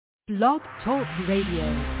Blog Talk Radio.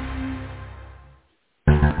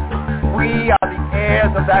 We are the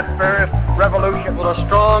heirs of that first revolution. Will a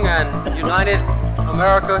strong and united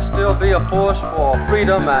America still be a force for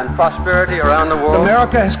freedom and prosperity around the world?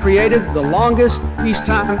 America has created the longest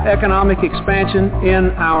peacetime economic expansion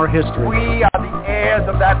in our history. We are the heirs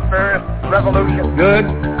of that first revolution. Good,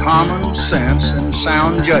 common sense, and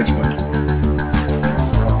sound judgment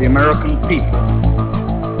of the American people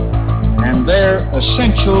and their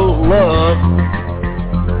essential love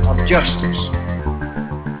of justice.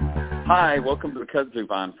 Hi, welcome to the Kudzu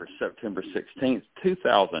Vine for September 16th,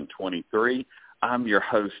 2023. I'm your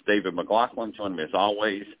host, David McLaughlin. Joining me as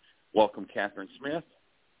always, welcome Catherine Smith.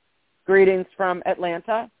 Greetings from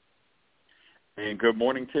Atlanta. And good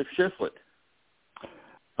morning, Tiff Shiflett.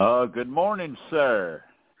 Good morning, sir.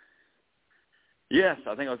 Yes,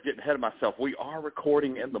 I think I was getting ahead of myself. We are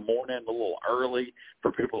recording in the morning a little early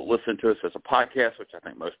for people that listen to us as a podcast, which I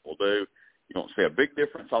think most people do. You don't see a big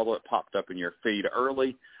difference, although it popped up in your feed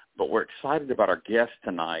early. But we're excited about our guest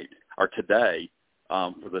today,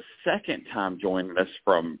 for the second time joining us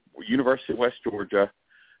from University of West Georgia,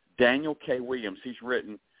 Daniel K. Williams. He's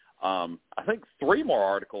written, I think, 3 more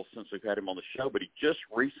articles since we've had him on the show, but he just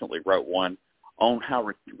recently wrote one on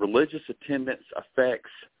how religious attendance affects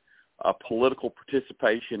political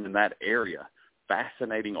participation in that area.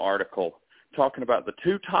 Fascinating article talking about the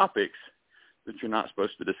 2 topics that you're not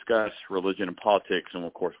supposed to discuss, religion and politics, and,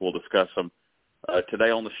 of course, we'll discuss them today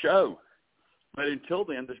on the show. But until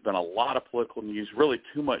then, there's been a lot of political news, really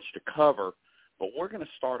too much to cover. But we're going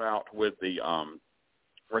to start out with the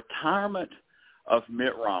retirement of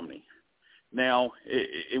Mitt Romney. Now,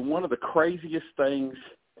 in one of the craziest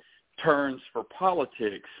turns for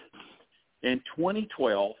politics, in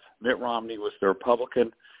 2012, Mitt Romney was the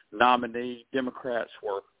Republican nominee. Democrats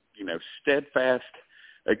were, steadfast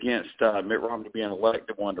against Mitt Romney being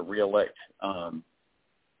elected, wanted to reelect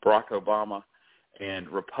Barack Obama. And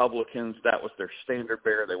Republicans, that was their standard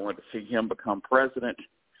bearer. They wanted to see him become president.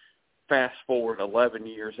 Fast forward 11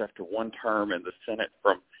 years after one term in the Senate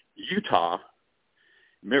from Utah,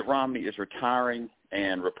 Mitt Romney is retiring,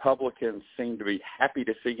 and Republicans seem to be happy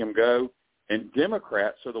to see him go. And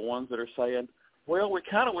Democrats are the ones that are saying, well, we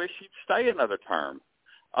kind of wish he'd stay another term.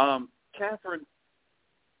 Catherine,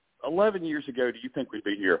 11 years ago, do you think we'd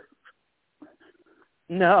be here?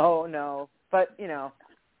 No. But,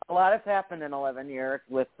 a lot has happened in 11 years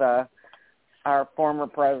with our former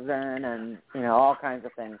president and, all kinds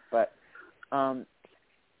of things. But, the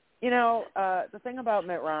thing about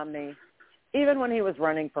Mitt Romney, even when he was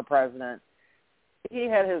running for president, he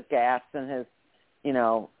had his gaffes and his,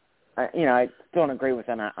 I don't agree with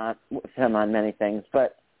him on many things,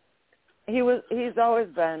 but he's always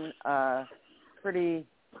been a pretty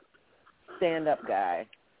stand-up guy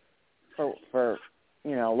for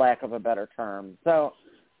lack of a better term. So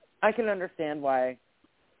I can understand why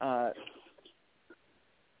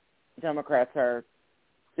Democrats are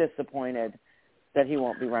disappointed that he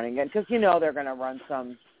won't be running again, because they're going to run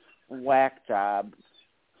some whack job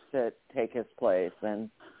to take his place, and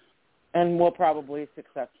we'll probably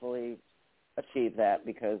successfully achieve that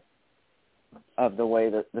because of the way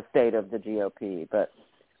that the state of the GOP. But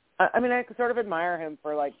I sort of admire him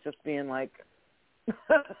for just being like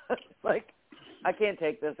I can't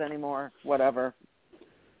take this anymore, whatever.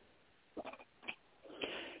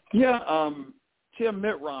 Yeah, Tim,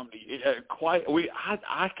 Mitt Romney,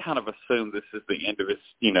 I kind of assume this is the end of his,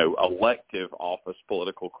 elective office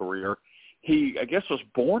political career. He, I guess, was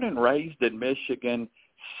born and raised in Michigan,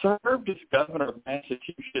 served as governor of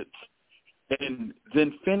Massachusetts, and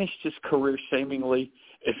then finished his career seemingly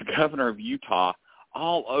as governor of Utah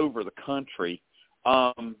all over the country.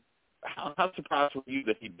 How surprised were you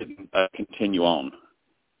that he didn't continue on?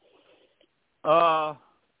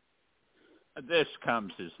 This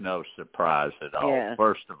comes as no surprise at all. Yeah.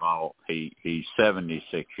 First of all, he's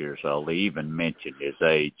 76 years old. He even mentioned his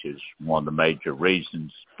age as one of the major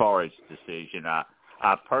reasons for his decision. I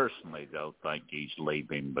personally don't think he's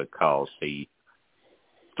leaving because he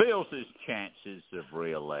feels his chances of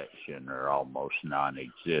reelection are almost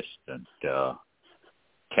non-existent.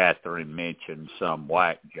 Catherine mentioned some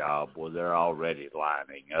whack job. Well, they're already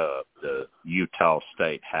lining up. The Utah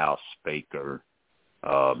State House Speaker,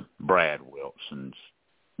 Brad Wilson's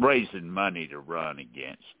raising money to run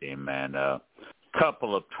against him, and a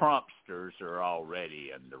couple of Trumpsters are already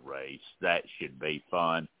in the race. That should be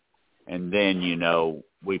fun. And then,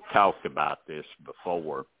 we've talked about this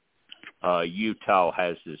before. Utah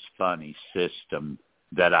has this funny system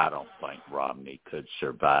that I don't think Romney could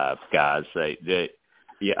survive, guys.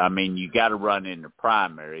 You got to run in the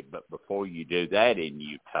primary, but before you do that in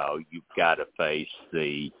Utah, you've got to face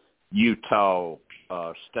the Utah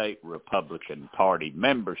State Republican Party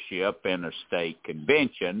membership in a state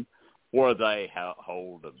convention where they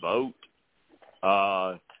hold a vote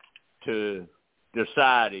to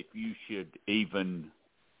decide if you should even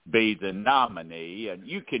be the nominee. And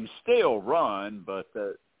you can still run, but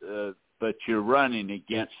you're running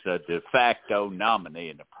against a de facto nominee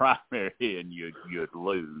in the primary, and you'd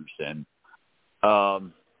lose. And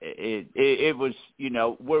it was,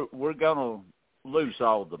 we're going to lose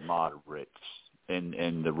all the moderates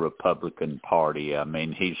in the Republican Party. I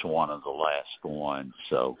mean, he's one of the last ones.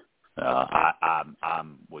 So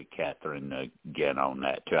I'm with Catherine again on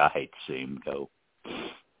that too. I hate to see him go.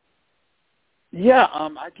 Yeah,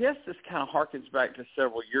 I guess this kind of harkens back to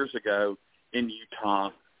several years ago in Utah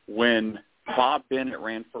when Bob Bennett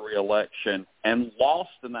ran for re-election and lost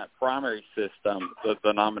in that primary system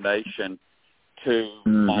the nomination to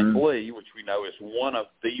Mike Lee, which we know is one of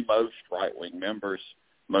the most right-wing members,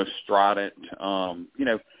 most strident, and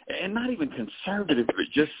not even conservative, but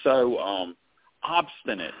just so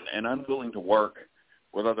obstinate and unwilling to work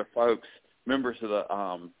with other folks, members of the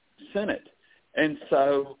Senate. And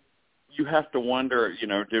so you have to wonder,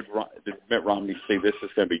 did Mitt Romney see this is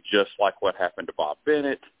going to be just like what happened to Bob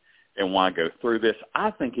Bennett, and why go through this?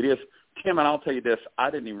 I think it is. Tim, and I'll tell you this,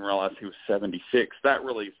 I didn't even realize he was 76. That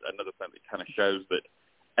really is another thing that kind of shows that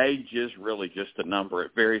age is really just a number.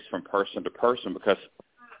 It varies from person to person because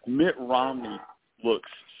Mitt Romney looks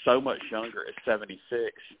so much younger at 76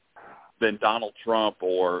 than Donald Trump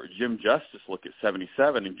or Jim Justice look at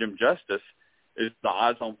 77. And Jim Justice is the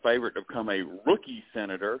odds-on favorite to become a rookie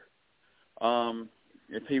senator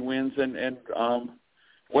if he wins in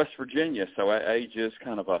West Virginia. So age is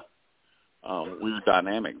kind of a weird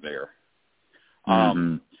dynamic there.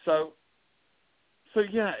 So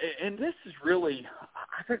yeah, and this is really,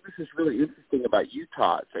 I think this is really interesting about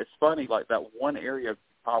Utah. It's funny, like that one area of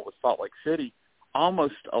Utah was Salt Lake City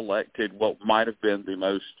almost elected what might have been the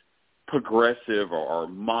most progressive or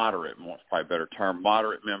moderate, what's probably a better term,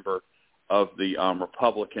 moderate member of the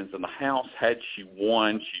Republicans in the House. Had she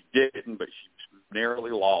won, she didn't, but she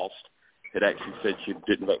narrowly lost. It actually said she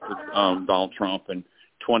didn't vote for Donald Trump in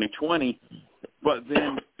 2020. But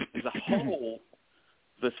then as a whole,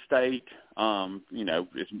 the state,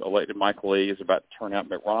 is elected Mike Lee, is about to turn out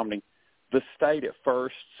Mitt Romney. The state at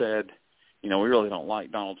first said, we really don't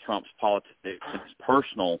like Donald Trump's politics and his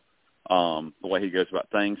personal, the way he goes about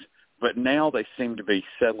things. But now they seem to be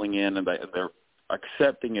settling in and they're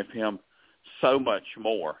accepting of him so much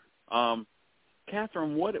more.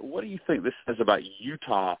 Catherine, what do you think this says about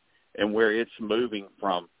Utah and where it's moving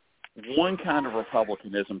from one kind of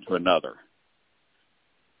republicanism to another?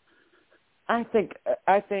 I think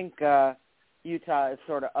Utah is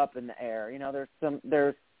sort of up in the air.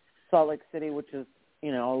 There's Salt Lake City, which is a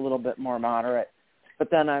little bit more moderate, but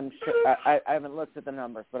then I'm sure I haven't looked at the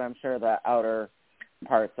numbers, but I'm sure the outer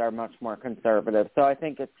parts are much more conservative. So I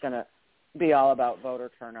think it's going to be all about voter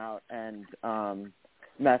turnout and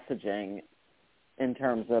messaging in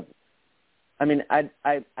terms of. I mean, I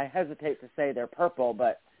hesitate to say they're purple,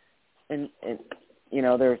 but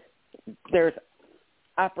there's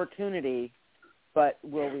opportunity, but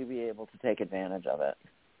will we be able to take advantage of it?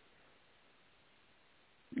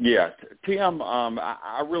 Yeah, Tim,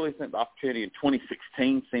 I really think the opportunity in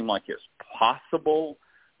 2016 seemed like it's possible,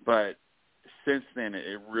 but since then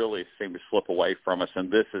it really seemed to slip away from us,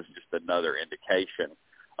 and this is just another indication.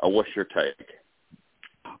 What's your take?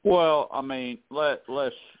 Well, I mean,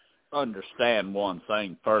 let's understand one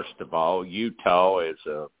thing. First of all, Utah is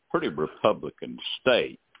a pretty Republican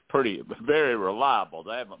state, very reliable.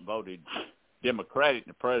 They haven't voted Democratic in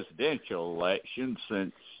the presidential election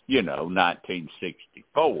since,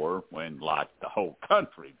 1964, when like the whole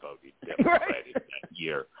country voted Democratic that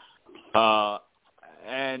year.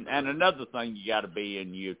 And another thing you got to be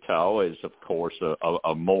in Utah is, of course,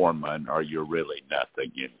 a Mormon, or you're really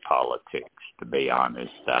nothing in politics, to be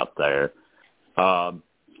honest, out there.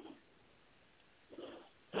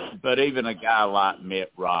 But even a guy like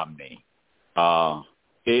Mitt Romney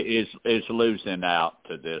is losing out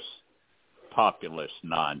to this populist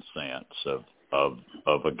nonsense of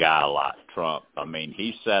a guy like Trump. I mean,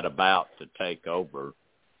 he set about to take over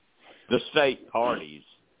the state parties,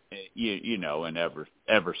 in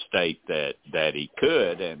every state that he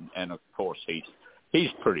could, and of course he's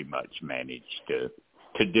pretty much managed to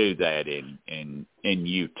do that in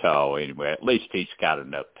Utah anyway. At least he's got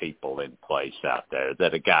enough people in place out there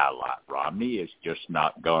that a guy like Romney is just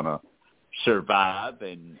not going to survive,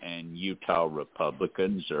 and Utah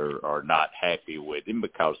Republicans are not happy with him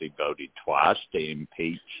because he voted twice to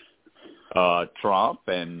impeach Trump,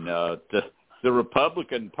 and the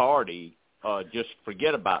Republican Party just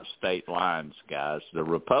forget about state lines, guys. The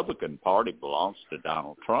Republican Party belongs to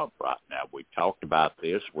Donald Trump right now. We talked about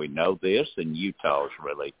this. We know this, and Utah's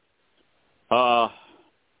really no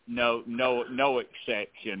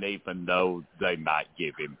exception, even though they might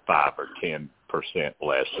give him 5 or 10%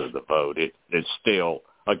 less of the vote. It's still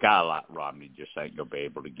a guy like Romney just ain't going to be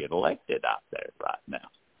able to get elected out there right now.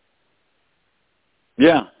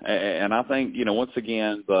 Yeah, and I think, once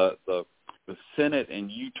again, the Senate in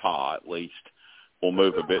Utah, at least, will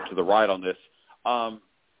move a bit to the right on this.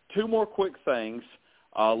 2 more quick things.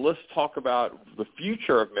 Let's talk about the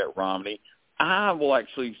future of Mitt Romney. I will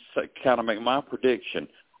actually kind of make my prediction.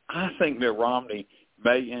 I think Mitt Romney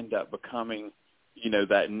may end up becoming,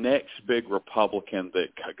 that next big Republican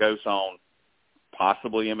that goes on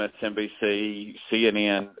possibly MSNBC,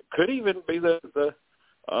 CNN, could even be the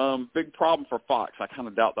big problem for Fox. I kind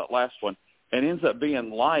of doubt that last one. And ends up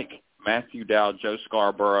being like Matthew Dowd, Joe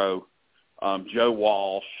Scarborough, Joe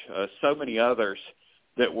Walsh, so many others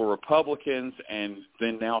that were Republicans and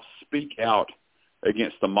then now speak out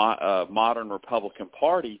against the modern Republican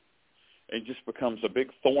Party, and just becomes a big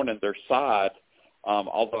thorn in their side.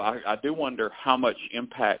 Although I do wonder how much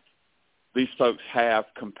impact these folks have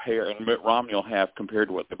and Mitt Romney will have compared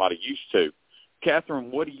to what they might have used to. Catherine,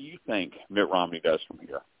 what do you think Mitt Romney does from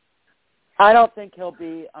here? I don't think he'll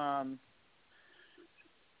be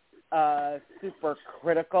super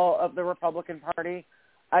critical of the Republican Party.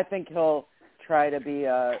 I think he'll try to be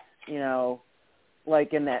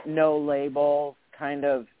like in that no label kind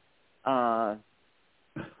of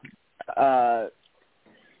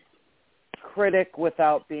critic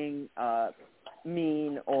without being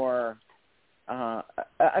mean or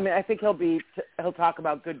I think he'll talk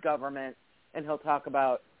about good government, and he'll talk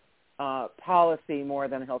about policy more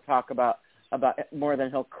than he'll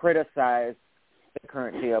he'll criticize the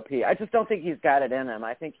current GOP. I just don't think he's got it in him.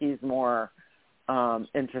 I think he's more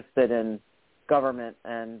interested in government,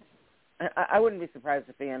 and I wouldn't be surprised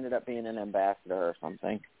if he ended up being an ambassador or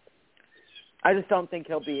something. I just don't think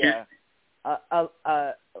he'll be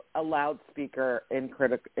a loudspeaker in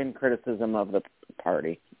criticism of the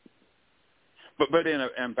party. But in an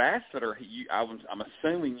ambassador, I'm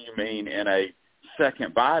assuming you mean in a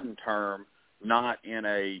second Biden term, not in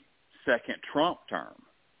a second Trump term.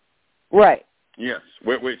 Right. Yes,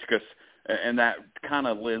 and that kind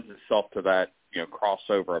of lends itself to that,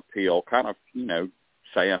 crossover appeal, kind of,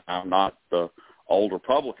 saying I'm not the old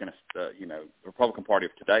Republicanist, the Republican Party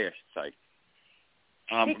of today, I should say.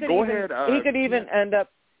 Go ahead. He could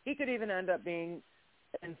even end up being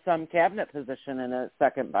in some cabinet position in a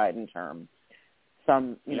second Biden term.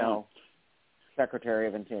 Some, Secretary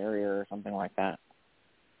of Interior or something like that.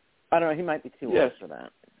 I don't know. He might be too old for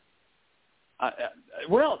that.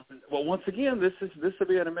 Well, once again, this would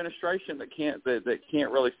be an administration that can't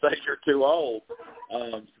really say you're too old.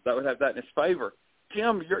 So that would have that in his favor.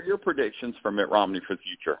 Tim, your predictions for Mitt Romney for the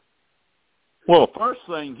future? Well, first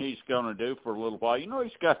thing he's going to do for a little while,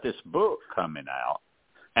 he's got this book coming out,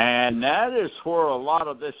 and that is where a lot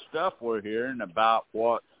of this stuff we're hearing about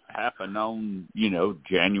what happened on,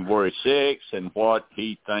 January 6th and what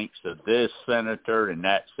he thinks of this senator and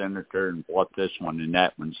that senator and what this one and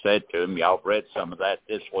that one said to him. Y'all read some of that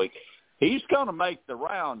this week. He's going to make the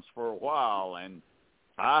rounds for a while, and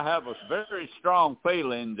I have a very strong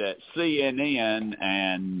feeling that CNN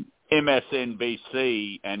and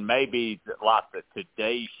MSNBC and maybe like the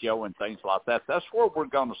Today Show and things like that, that's where we're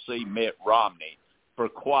going to see Mitt Romney for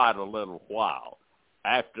quite a little while.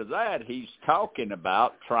 After that, he's talking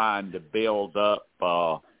about trying to build up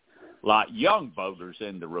like young voters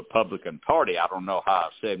in the Republican Party. I don't know how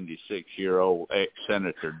a 76-year-old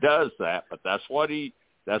ex-senator does that, but that's what he's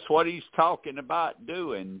talking about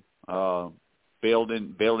doing,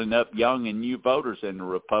 building up young and new voters in the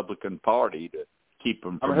Republican Party to keep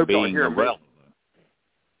them from being irrelevant.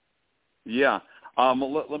 Yeah.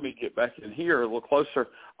 Let me get back in here a little closer.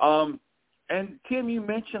 And Tim, you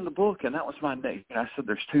mentioned the book, and that was my next. I said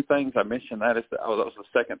there's 2 things I mentioned. That was the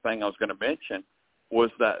second thing I was going to mention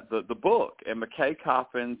was that the book. And McKay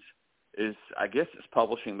Coppins is, I guess, it's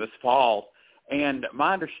publishing this fall. And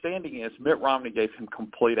my understanding is Mitt Romney gave him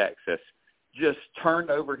complete access, just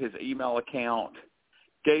turned over his email account,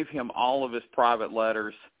 gave him all of his private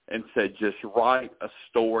letters, and said, just write a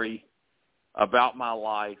story about my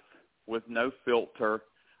life with no filter.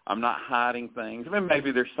 I'm not hiding things. I mean,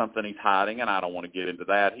 maybe there's something he's hiding, and I don't want to get into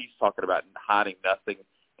that. He's talking about hiding nothing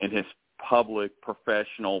in his public,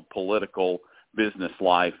 professional, political, business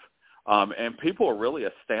life. And people are really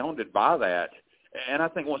astounded by that. And I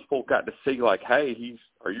think once people got to see, like, hey,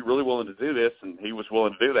 are you really willing to do this? And he was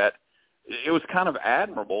willing to do that. It was kind of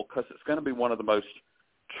admirable because it's going to be one of the most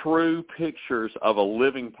true pictures of a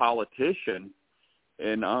living politician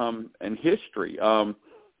in history.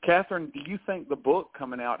 Catherine, do you think the book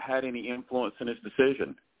coming out had any influence in his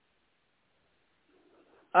decision?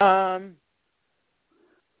 I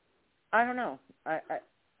don't know.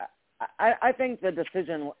 I think the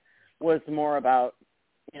decision was more about,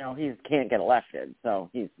 he can't get elected, so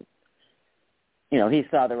he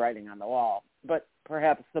saw the writing on the wall. But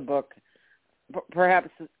perhaps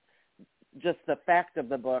just the fact of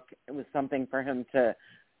the book, it was something for him to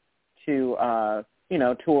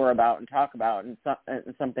tour about and talk about, and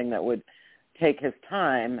something that would take his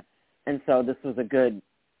time. And so this was a good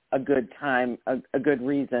time, a good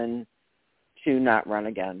reason to not run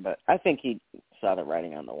again. But I think he saw the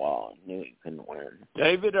writing on the wall and knew he couldn't win.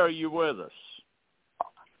 David, are you with us?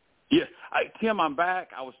 Yes. Tim, I'm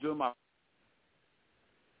back. I was doing my...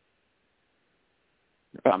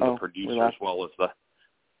 I'm the producer as well as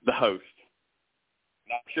the host.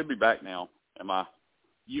 I should be back now. Am I?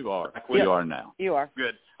 You are. Yep. You are now. You are.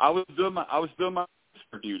 Good. I was doing my host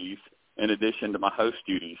duties in addition to my host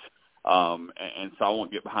duties, and so I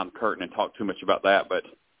won't get behind the curtain and talk too much about that. But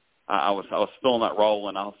I was still in that role,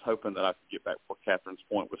 and I was hoping that I could get back before Catherine's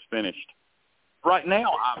point was finished. Right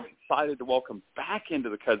now, I'm excited to welcome back into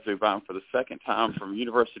the kudzu vine for the second time from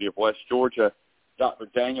University of West Georgia, Dr.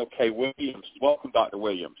 Daniel K. Williams. Welcome, Dr.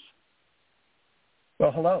 Williams.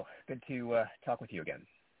 Well, hello. Good to talk with you again.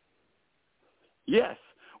 Yes.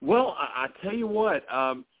 Well, I tell you what,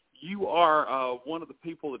 you are one of the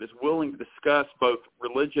people that is willing to discuss both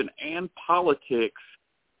religion and politics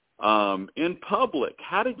in public.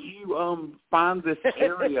 How did you find this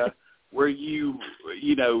area where you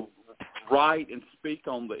write and speak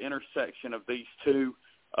on the intersection of these two,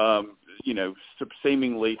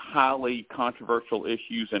 seemingly highly controversial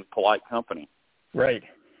issues in polite company? Right.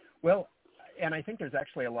 Well, and I think there's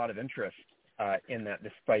actually a lot of interest in that,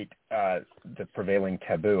 despite the prevailing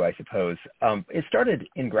taboo, I suppose. It started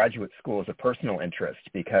in graduate school as a personal interest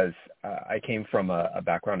because I came from a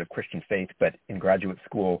background of Christian faith, but in graduate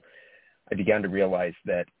school, I began to realize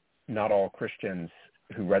that not all Christians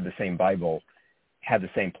who read the same Bible had the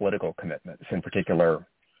same political commitments. In particular,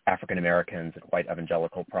 African Americans and white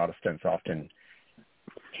evangelical Protestants often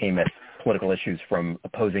came at political issues from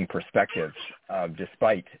opposing perspectives,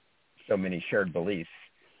 despite so many shared beliefs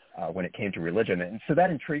when it came to religion. And so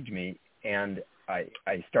that intrigued me, and I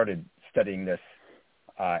started studying this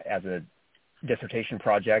as a dissertation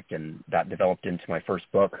project, and that developed into my first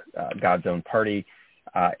book, God's Own Party.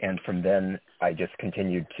 And from then, I just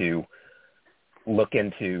continued to look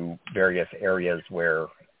into various areas where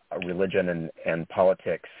religion and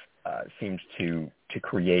politics seemed to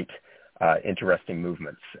create interesting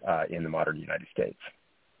movements in the modern United States.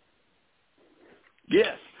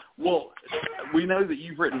 Yes. Well, we know that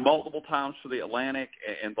you've written multiple times for The Atlantic,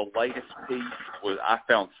 and the latest piece I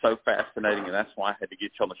found so fascinating, and that's why I had to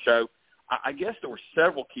get you on the show. I guess there were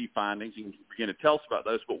several key findings. You can begin to tell us about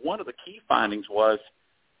those, but one of the key findings was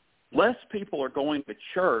less people are going to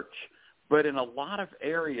church, but in a lot of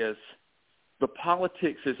areas, the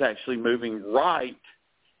politics is actually moving right,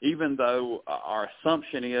 even though our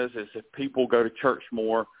assumption is if people go to church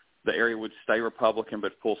more, the area would stay Republican,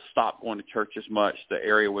 but if people stop going to church as much, the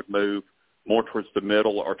area would move more towards the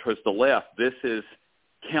middle or towards the left. This is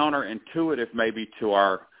counterintuitive maybe to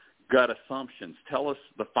our gut assumptions. Tell us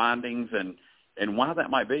the findings and why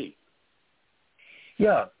that might be.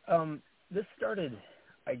 Yeah, this started,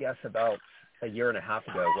 I guess, about a year and a half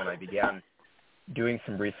ago when I began doing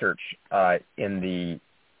some research in the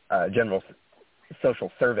General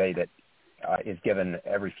Social Survey that is given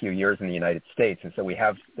every few years in the United States. And so we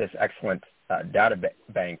have this excellent data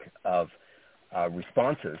bank of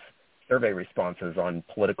responses, survey responses on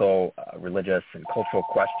political, religious, and cultural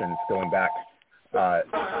questions going back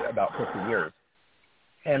about 50 years.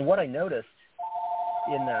 And what I noticed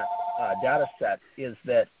in that data set is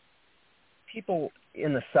that people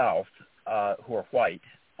in the South who are white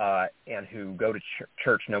and who go to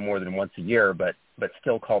church no more than once a year but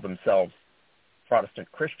still call themselves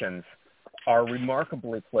Protestant Christians are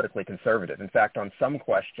remarkably politically conservative. In fact, on some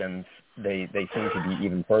questions, they seem to be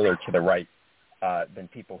even further to the right than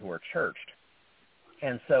people who are churched.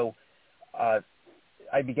 And so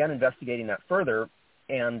I began investigating that further,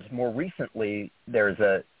 and more recently, there's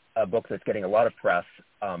a book that's getting a lot of press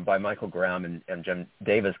by Michael Graham and Jim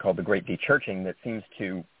Davis called The Great Dechurching that seems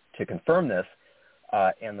to confirm this,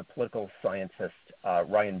 and the political scientist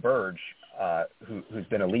Ryan Burge, who's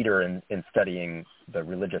been a leader in studying the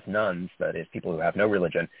religious nuns, that is, people who have no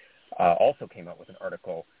religion, also came out with an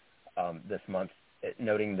article this month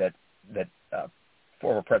noting that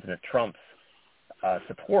former President Trump's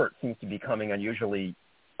support seems to be becoming unusually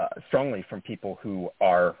strongly from people who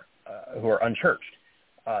are unchurched.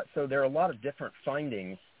 So there are a lot of different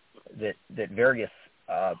findings that various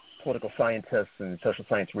political scientists and social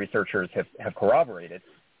science researchers have corroborated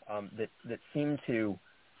that seem to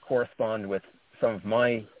correspond with some of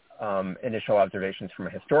my initial observations from a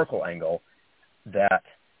historical angle, that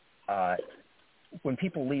when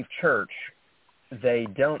people leave church, they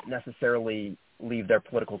don't necessarily leave their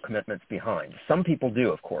political commitments behind. Some people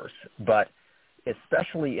do, of course, but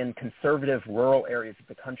especially in conservative rural areas of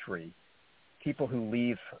the country, people who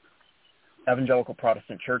leave evangelical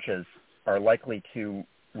Protestant churches are likely to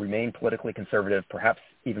remain politically conservative, perhaps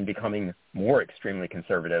even becoming more extremely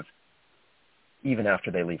conservative even after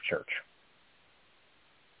they leave church.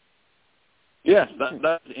 Yes,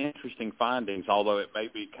 that's interesting findings, although it may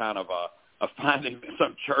be kind of a finding that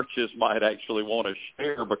some churches might actually want to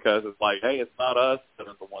share, because it's like, hey, it's not us that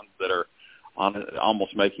are the ones that are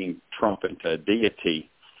almost making Trump into a deity.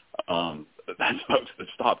 That's folks that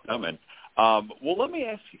stop coming. Well, let me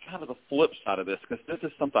ask you kind of the flip side of this, because this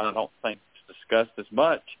is something I don't think is discussed as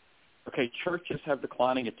much. Okay, churches have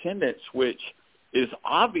declining attendance, which is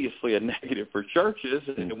obviously a negative for churches,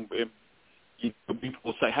 and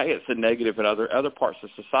people say, hey, it's a negative in other parts of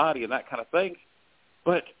society and that kind of thing.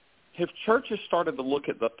 But have churches started to look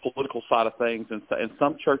at the political side of things, and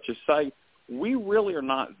some churches say, we really are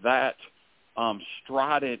not that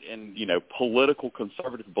strident in, political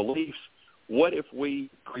conservative beliefs. What if we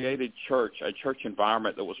created a church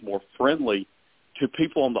environment that was more friendly to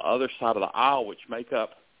people on the other side of the aisle, which make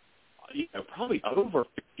up, probably over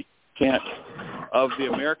 50% of the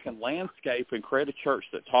American landscape, and create a church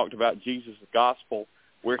that talked about Jesus' gospel,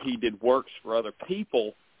 where he did works for other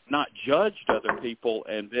people, not judged other people?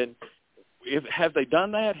 And then have they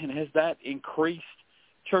done that, and has that increased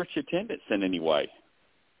church attendance in any way?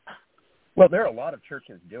 Well, there are a lot of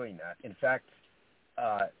churches doing that. In fact,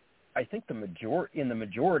 I think in the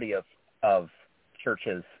majority of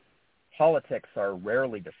churches, politics are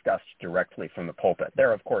rarely discussed directly from the pulpit. There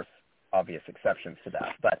are, of course, obvious exceptions to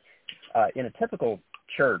that. But in a typical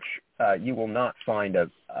church, you will not find a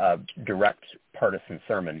direct partisan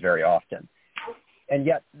sermon very often. And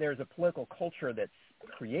yet there's a political culture that's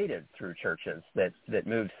created through churches that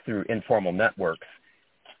moves through informal networks.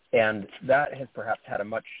 And that has perhaps had a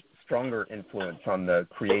much stronger influence on the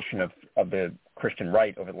creation of the Christian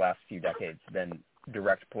right over the last few decades than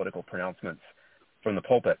direct political pronouncements from the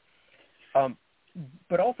pulpit.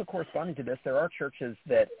 But also corresponding to this, there are churches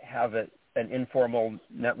that have an informal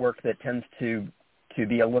network that tends to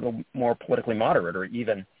be a little more politically moderate, or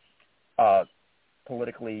even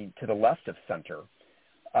politically to the left of center.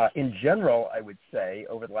 In general, I would say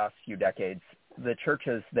over the last few decades, the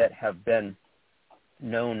churches that have been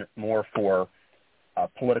known more for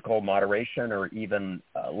political moderation or even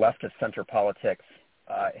left of center politics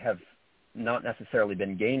have not necessarily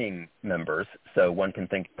been gaining members. So one can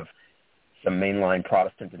think of some mainline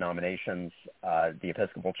Protestant denominations, the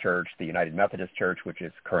Episcopal Church, the United Methodist Church, which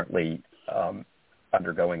is currently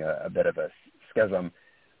undergoing a bit of a schism,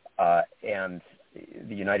 and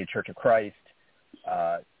the United Church of Christ,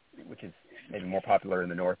 which is maybe more popular in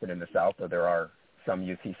the north than in the south, though there are some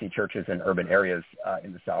UCC churches in urban areas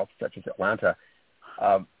in the south, such as Atlanta.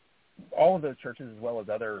 All of those churches, as well as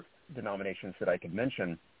other denominations that I could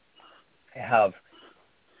mention, have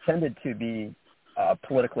tended to be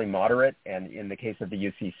politically moderate, and in the case of the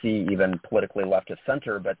UCC, even politically left of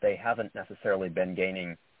center, but they haven't necessarily been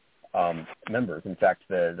gaining members. In fact,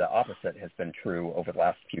 the opposite has been true over the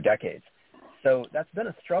last few decades. So that's been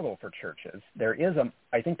a struggle for churches.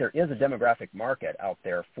 I think there is a demographic market out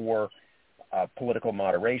there for political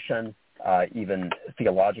moderation, even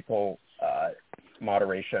theological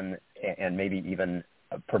moderation, and maybe even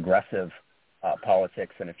progressive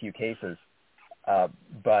politics in a few cases.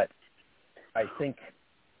 But I think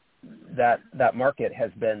that market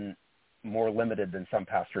has been more limited than some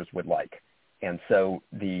pastors would like. And so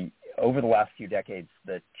over the last few decades,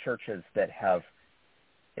 the churches that have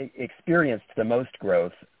experienced the most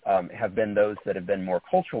growth have been those that have been more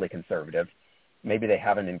culturally conservative. Maybe they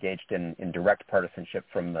haven't engaged in direct partisanship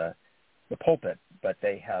from the pulpit, but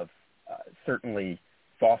they have certainly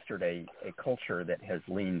fostered a culture that has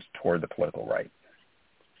leaned toward the political right.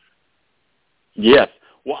 Yes.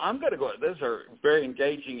 Well, I'm going to go. Those are very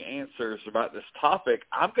engaging answers about this topic.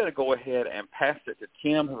 I'm going to go ahead and pass it to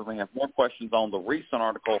Tim, who may have more questions on the recent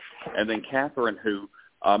article, and then Catherine, who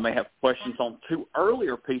may have questions on two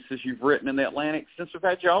earlier pieces you've written in the Atlantic since we've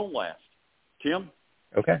had your own last. Tim?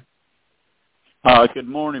 Okay. Good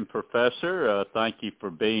morning, Professor. Thank you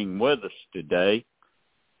for being with us today.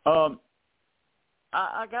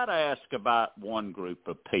 I got to ask about one group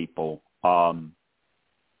of people.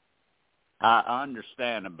 I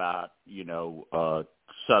understand about,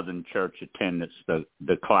 Southern church attendance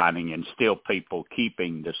declining and still people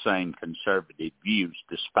keeping the same conservative views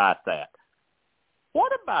despite that.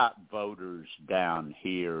 What about voters down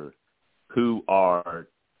here who are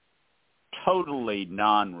totally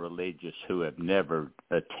non-religious, who have never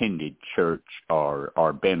attended church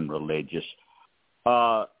or been religious?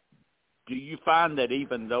 Do you find that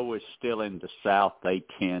even though it's still in the South, they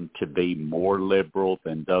tend to be more liberal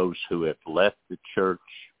than those who have left the church?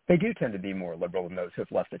 They do tend to be more liberal than those who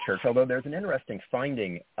have left the church, although there's an interesting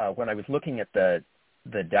finding when I was looking at the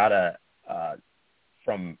data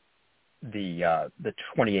from the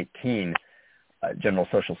 2018 General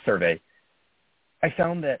Social Survey. I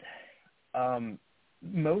found that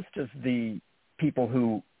most of the people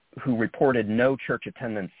who reported no church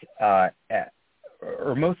attendance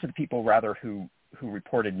or most of the people rather who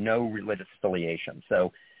reported no religious affiliation.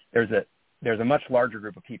 So there's a much larger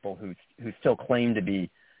group of people who still claim to be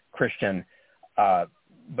Christian,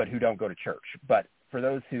 but who don't go to church. But for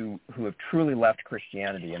those who have truly left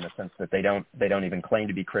Christianity in the sense that they don't even claim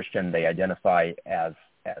to be Christian, they identify as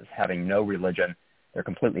having no religion, they're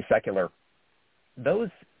completely secular. Those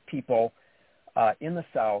people in the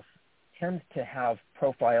South tend to have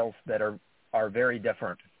profiles that are very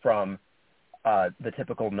different from the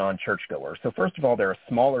typical non-churchgoer. So first of all, they're a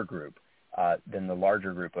smaller group than the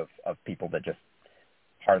larger group of people that just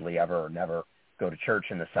hardly ever or never go to church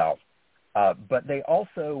in the South. But they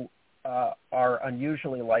also are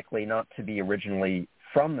unusually likely not to be originally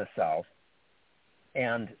from the South,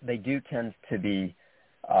 and they do tend to be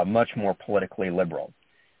much more politically liberal.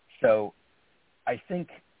 So I think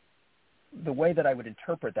the way that I would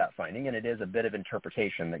interpret that finding, and it is a bit of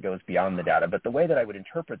interpretation that goes beyond the data, but the way that I would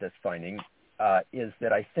interpret this finding is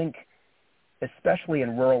that I think, especially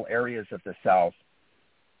in rural areas of the South,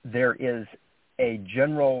 there is a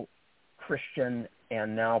general Christian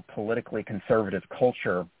and now politically conservative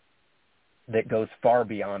culture that goes far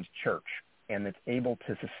beyond church and that's able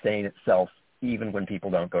to sustain itself even when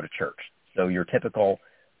people don't go to church. So your typical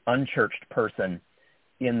unchurched person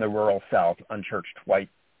in the rural South, unchurched white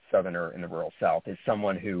Southerner in the rural South, is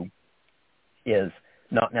someone who is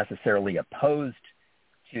not necessarily opposed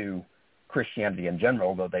to Christianity in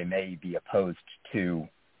general, though they may be opposed to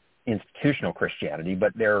institutional Christianity,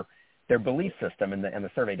 but their belief system, and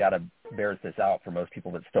the survey data bears this out for most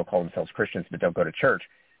people that still call themselves Christians but don't go to church,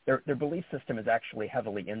 their belief system is actually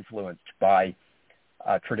heavily influenced by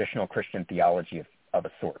traditional Christian theology of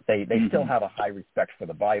a sort. They still have a high respect for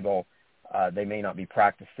the Bible. They may not be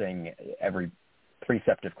practicing every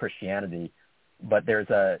precept of Christianity, but there's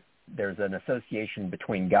an association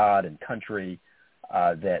between God and country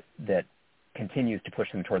that continues to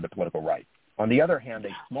push them toward the political right. On the other hand, a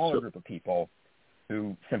smaller group of people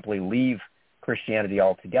who simply leave Christianity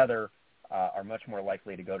altogether are much more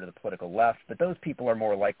likely to go to the political left, but those people are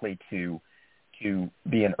more likely to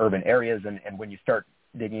be in urban areas, and when you start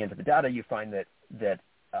digging into the data, you find that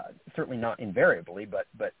certainly not invariably,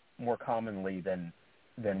 but more commonly than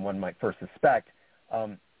one might first suspect,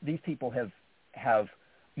 these people have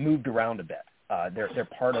moved around a bit. They're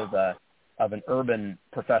part of an urban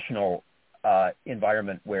professional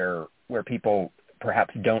environment where people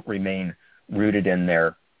perhaps don't remain rooted in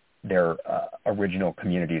their original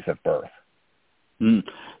communities of birth.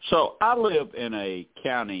 So I live in a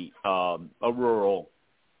county, a rural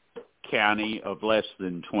county of less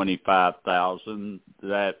than 25,000.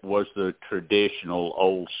 That was the traditional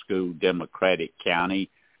old school Democratic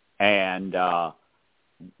county, and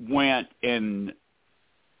went in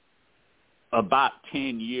about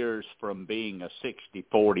 10 years from being a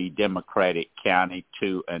 60-40 Democratic county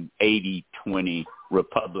to an 80-20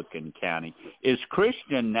 Republican county. Is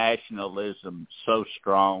Christian nationalism so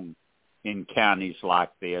strong in counties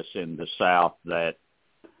like this in the South that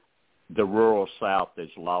the rural South is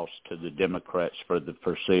lost to the Democrats for the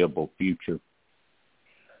foreseeable future?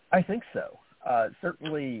 I think so.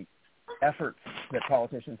 Certainly efforts that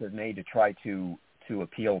politicians have made to try to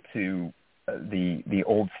appeal to the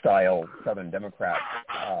old-style Southern Democrats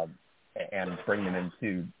and bring them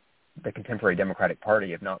into the contemporary Democratic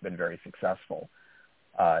Party have not been very successful.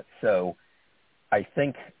 So I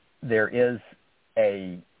think there is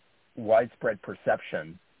a widespread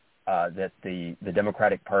perception that the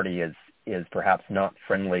Democratic Party is perhaps not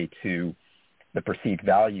friendly to the perceived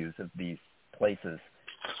values of these places,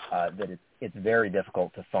 that it's very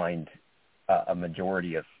difficult to find a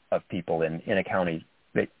majority of people in a county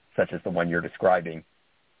such as the one you're describing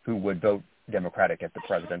who would vote Democratic at the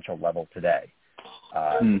presidential level today.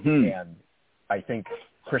 And I think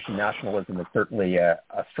Christian nationalism is certainly a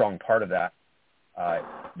strong part of that.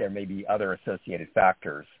 There may be other associated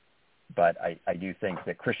factors, but I do think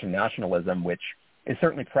that Christian nationalism, which is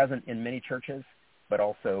certainly present in many churches, but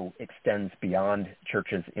also extends beyond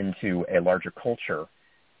churches into a larger culture,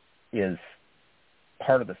 is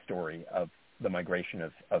part of the story of the migration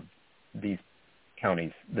of these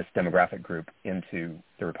counties, this demographic group, into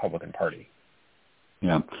the Republican Party.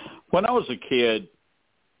 Yeah. When I was a kid,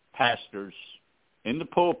 pastors in the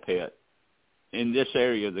pulpit in this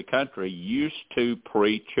area of the country used to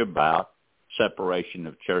preach about separation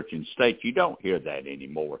of church and state. You don't hear that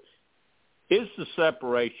anymore. Is the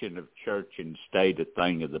separation of church and state a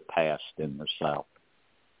thing of the past in the South?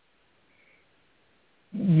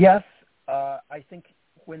 Yes. I think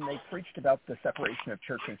when they preached about the separation of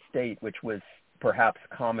church and state, which was perhaps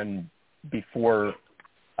common before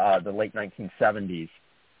the late 1970s,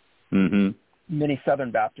 many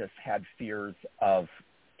Southern Baptists had fears of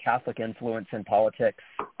Catholic influence in politics.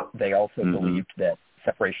 They also believed that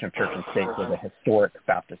separation of church and state was a historic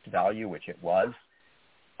Baptist value, which it was.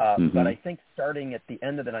 But I think starting at the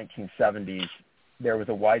end of the 1970s, there was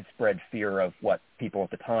a widespread fear of what people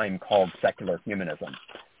at the time called secular humanism.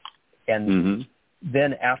 And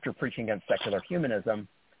then after preaching against secular humanism,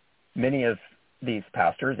 many of these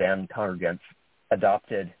pastors and congregants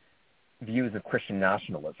adopted views of Christian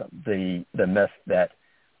nationalism, the myth that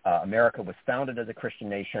America was founded as a Christian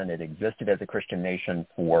nation, it existed as a Christian nation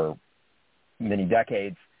for many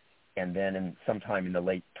decades, and then sometime in the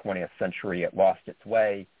late 20th century it lost its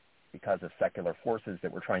way because of secular forces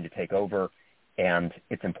that were trying to take over, and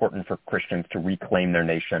it's important for Christians to reclaim their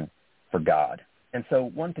nation for God. And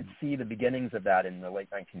so one could see the beginnings of that in the late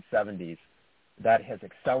 1970s. That has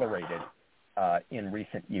accelerated in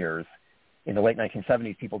recent years. In the late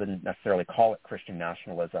 1970s, people didn't necessarily call it Christian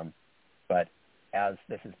nationalism, but as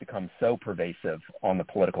this has become so pervasive on the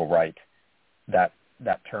political right, that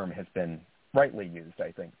term has been rightly used,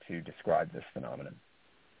 I think, to describe this phenomenon.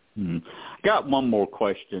 Got one more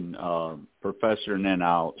question, Professor, and then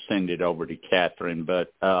I'll send it over to Catherine,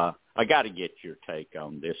 but I got to get your take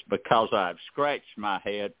on this because I've scratched my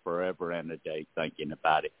head forever and a day thinking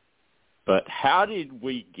about it. But how did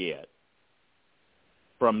we get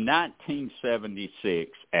from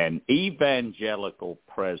 1976 and evangelical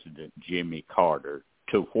President Jimmy Carter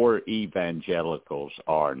to where evangelicals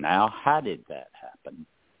are now? How did that happen?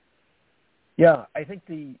 Yeah, I think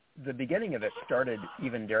the beginning of it started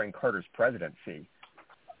even during Carter's presidency.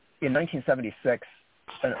 In 1976,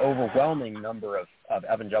 an overwhelming number of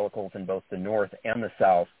evangelicals in both the North and the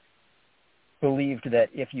South believed that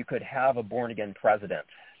if you could have a born-again president,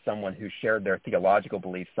 someone who shared their theological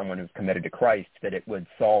beliefs, someone who's committed to Christ, that it would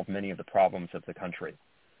solve many of the problems of the country.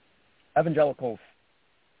 Evangelicals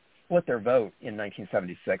split their vote in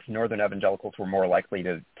 1976. Northern evangelicals were more likely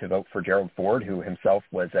to vote for Gerald Ford, who himself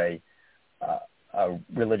was a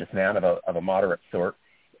religious man of a moderate sort,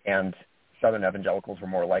 and Southern evangelicals were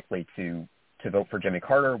more likely to vote for Jimmy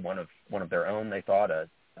Carter, one of their own, they thought, a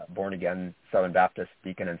born-again Southern Baptist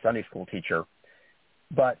deacon and Sunday school teacher.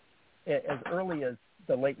 But as early as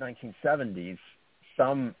the late 1970s,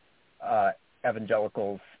 some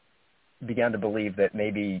evangelicals began to believe that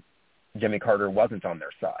maybe Jimmy Carter wasn't on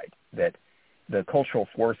their side, that the cultural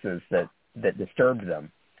forces that disturbed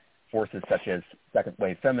them, forces such as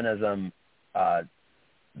second-wave feminism,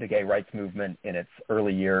 the gay rights movement in its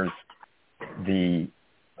early years, the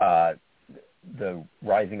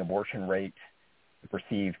rising abortion rate, the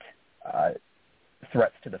perceived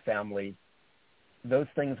threats to the family, those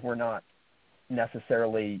things were not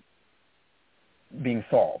necessarily being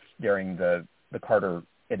solved during the Carter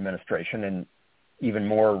administration. And even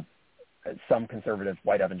more, some conservative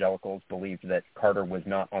white evangelicals believed that Carter was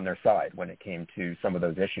not on their side when it came to some of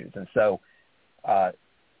those issues. And so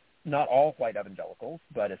not all white evangelicals,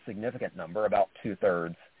 but a significant number, about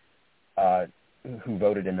two-thirds, who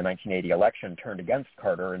voted in the 1980 election turned against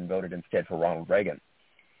Carter and voted instead for Ronald Reagan.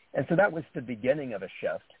 And so that was the beginning of a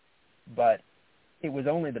shift, but it was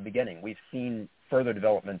only the beginning. We've seen further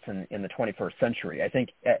developments in the 21st century. I think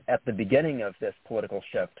at the beginning of this political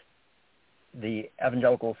shift, the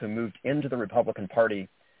evangelicals who moved into the Republican Party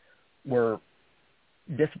were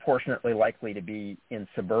disproportionately likely to be in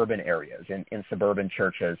suburban areas, in suburban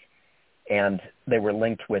churches, and they were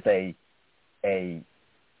linked with a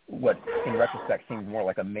what in retrospect seemed more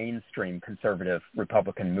like a mainstream conservative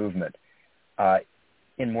Republican movement.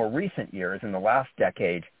 In more recent years, in the last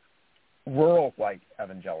decade, rural white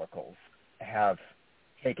evangelicals have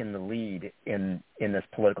taken the lead in this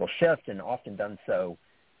political shift, and often done so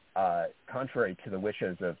contrary to the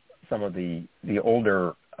wishes of some of the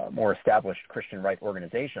older, more established Christian right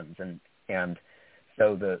organizations, and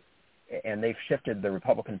they've shifted the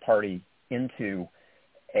Republican Party into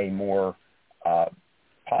a more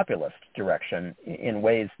populist direction in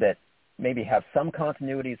ways that maybe have some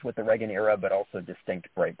continuities with the Reagan era, but also distinct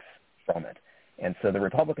breaks from it. And so the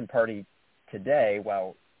Republican Party today,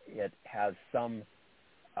 while it has some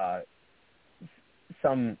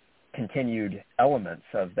continued elements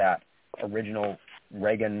of that original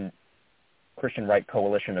Reagan Christian right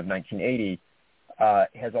coalition of 1980,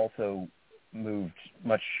 has also moved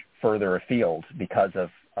much further afield because of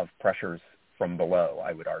pressures from below,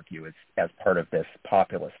 I would argue, as part of this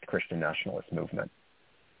populist Christian nationalist movement.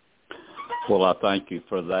 Well, I thank you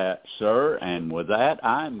for that, sir. And with that,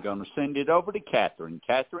 I'm going to send it over to Catherine.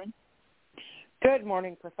 Catherine? Good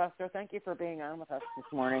morning, Professor. Thank you for being on with us this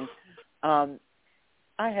morning.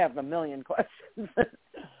 I have a million questions,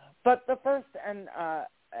 but the first and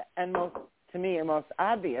most, to me, a most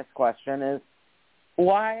obvious question is,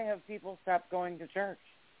 why have people stopped going to church?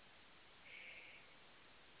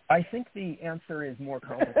 I think the answer is more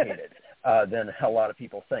complicated than a lot of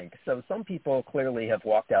people think. So some people clearly have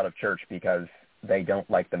walked out of church because they don't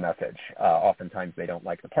like the message. Oftentimes they don't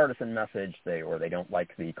like the partisan message, or they don't like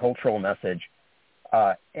the cultural message.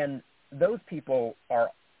 And those people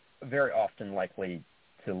are very often likely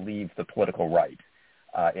to leave the political right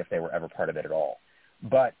if they were ever part of it at all.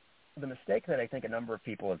 But the mistake that I think a number of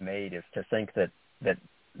people have made is to think that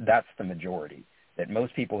that's the majority, that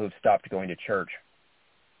most people who've stopped going to church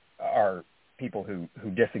are people who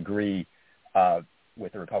disagree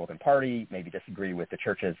with the Republican Party, maybe disagree with the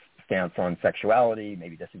church's stance on sexuality,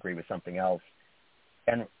 maybe disagree with something else.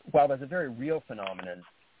 And while that's a very real phenomenon,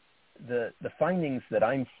 the findings that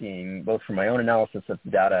I'm seeing, both from my own analysis of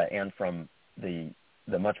the data and from the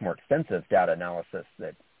much more extensive data analysis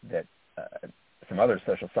that some other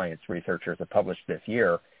social science researchers have published this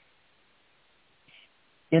year,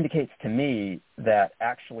 indicates to me that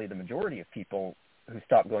actually the majority of people who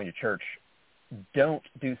stop going to church don't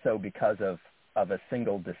do so because of a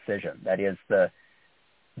single decision. That is,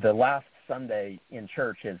 the last Sunday in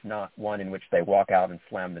church is not one in which they walk out and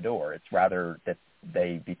slam the door. It's rather that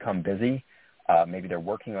they become busy. Maybe they're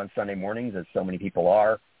working on Sunday mornings, as so many people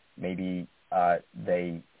are. Maybe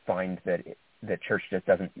they find that church just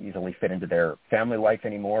doesn't easily fit into their family life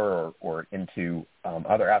anymore, or into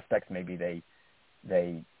other aspects. Maybe they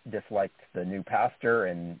disliked the new pastor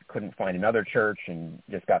and couldn't find another church and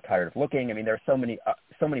just got tired of looking. I mean, there are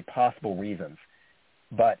so many possible reasons.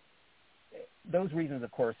 But those reasons,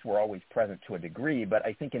 of course, were always present to a degree. But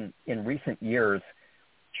I think in recent years,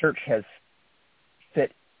 church has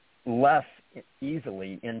fit less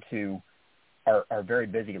easily into our very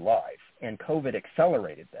busy lives. And COVID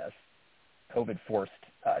accelerated this. COVID forced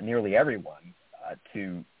nearly everyone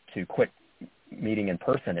to quit meeting in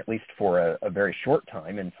person, at least for a very short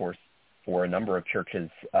time, and for a number of churches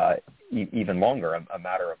even longer, a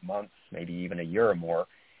matter of months, maybe even a year or more.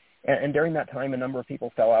 And during that time, a number of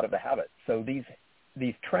people fell out of the habit. So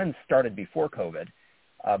these trends started before COVID,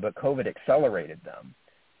 but COVID accelerated them.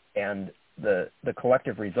 And the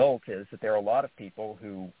collective result is that there are a lot of people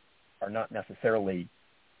who are not necessarily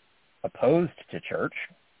opposed to church,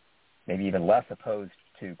 maybe even less opposed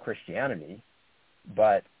to Christianity,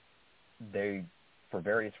 but they, for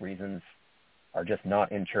various reasons, are just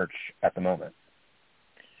not in church at the moment.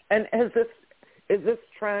 And is this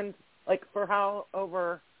trend, like,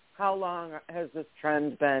 over how long has this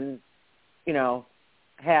trend been,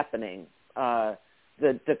 happening?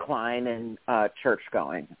 The decline in church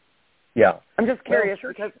going. Yeah, I'm just curious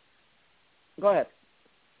because. Go ahead.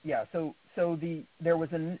 Yeah, so there was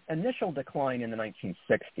an initial decline in the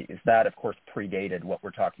 1960s. That, of course, predated what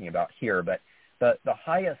we're talking about here. But the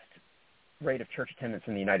highest rate of church attendance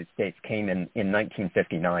in the United States came in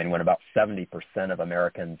 1959, when about 70% of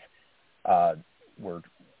Americans were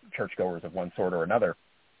churchgoers of one sort or another.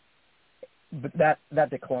 But that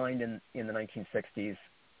declined in the 1960s.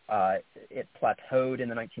 It plateaued in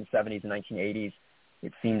the 1970s and 1980s.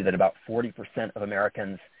 It seemed that about 40% of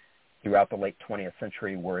Americans throughout the late 20th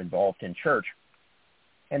century were involved in church.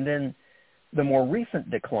 And then the more recent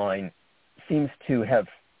decline seems to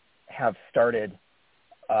have started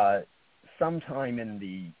sometime in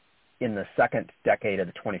the second decade of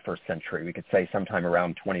the 21st century. We could say sometime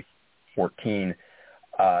around 2014.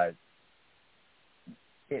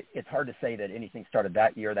 It's hard to say that anything started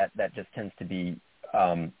that year. That just tends to be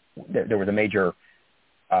there was a major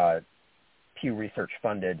Pew Research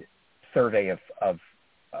funded survey of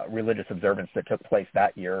religious observance that took place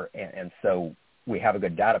that year, and so we have a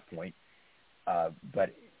good data point.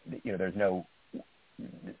 But there's no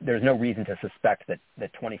reason to suspect that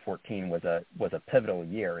 2014 was a pivotal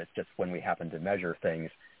year. It's just when we happen to measure things,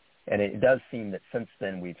 and it does seem that since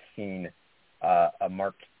then we've seen a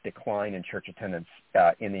marked decline in church attendance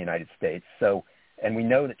in the United States. So and we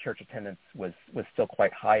know that church attendance was still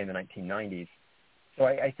quite high in the 1990s. So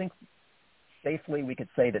I think safely we could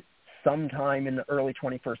say that sometime in the early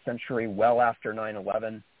 21st century, well after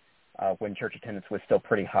 9/11, when church attendance was still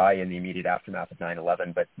pretty high in the immediate aftermath of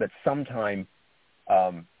 9/11, but sometime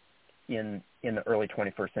in the early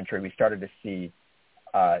 21st century, we started to see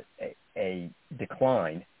a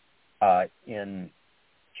decline in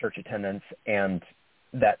church attendance, and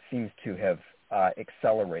that seems to have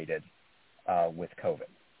accelerated with COVID.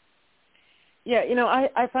 Yeah,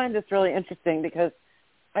 I find this really interesting because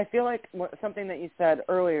I feel like something that you said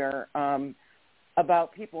earlier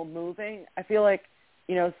about people moving, I feel like,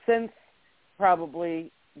 since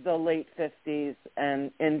probably the late 50s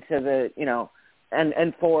and into the,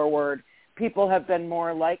 and forward, people have been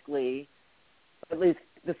more likely, at least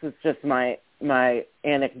this is just my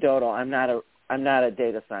anecdotal, I'm not a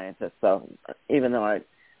data scientist, so even though I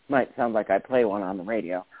might sound like I play one on the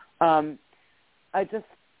radio, I just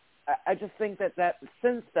think that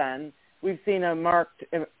since then we've seen a marked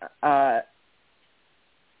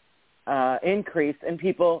increase in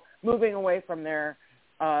people moving away from their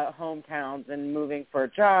hometowns and moving for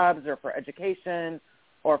jobs or for education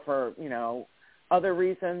or for other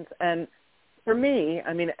reasons. And for me,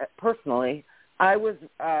 I mean, personally, I was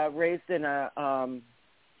raised in a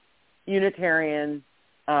Unitarian.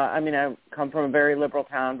 I come from a very liberal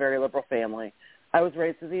town, very liberal family. I was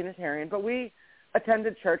raised as a Unitarian, but we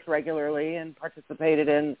attended church regularly and participated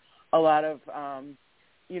in a lot of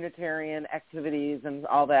Unitarian activities and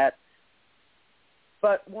all that.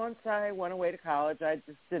 But once I went away to college, I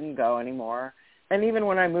just didn't go anymore. And even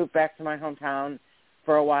when I moved back to my hometown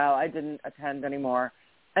for a while, I didn't attend anymore.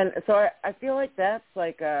 And so I feel like that's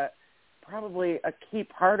like probably a key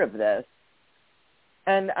part of this.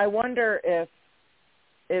 And I wonder if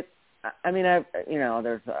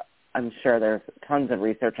I'm sure there's tons of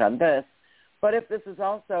research on this, but if this is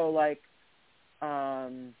also like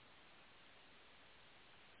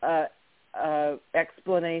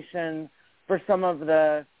explanation for some of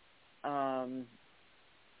the I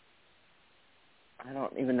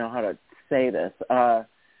don't even know how to say this,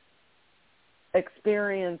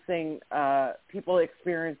 people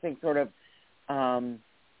experiencing sort of how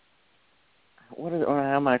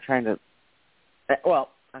am I trying to,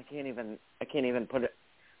 well, I can't even put it,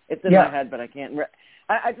 it's in my head, but I can't,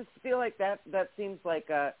 I just feel like that seems like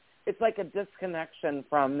it's like a disconnection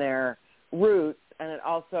from their roots, and it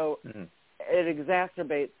also, it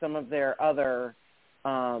exacerbates some of their other,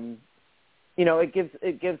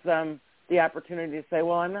 it gives them the opportunity to say,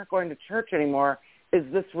 well, I'm not going to church anymore. Is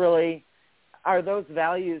this really, are those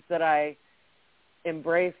values that I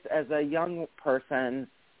embraced as a young person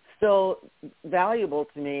still valuable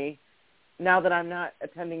to me now that I'm not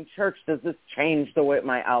attending church? Does this change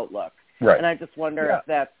my outlook? Right. And I just wonder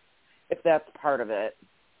if that's part of it.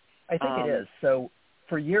 I think it is. So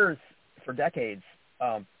for decades,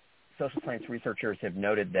 social science researchers have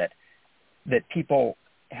noted that people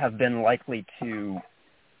have been likely to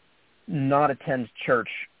not attend church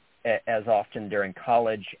as often during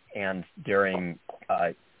college and during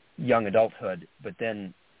young adulthood, but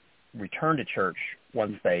then return to church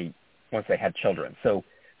once they had children. So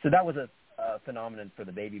that was a phenomenon for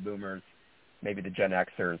the baby boomers, maybe the Gen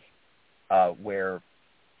Xers, where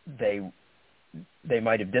they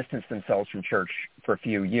might have distanced themselves from church for a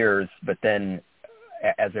few years, but then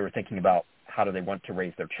as they were thinking about how do they want to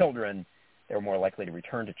raise their children, they were more likely to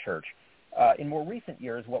return to church. In more recent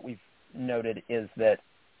years, what we've noted is that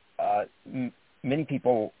many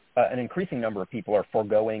people, an increasing number of people, are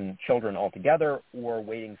foregoing children altogether or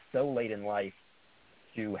waiting so late in life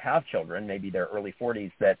to have children, maybe their early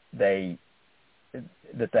 40s, that the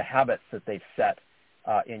habits that they've set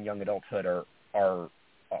in young adulthood are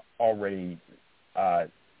already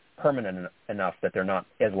permanent enough that they're not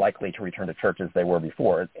as likely to return to church as they were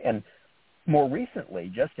before. And more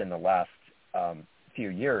recently, just in the last few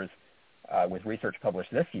years, with research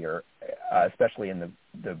published this year, especially in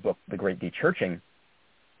the book The Great Dechurching,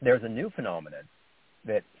 there's a new phenomenon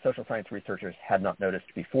that social science researchers had not noticed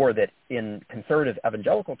before, that in conservative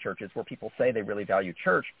evangelical churches where people say they really value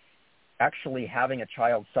church, actually having a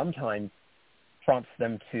child sometimes prompts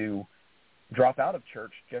them to drop out of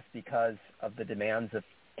church just because of the demands of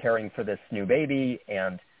caring for this new baby,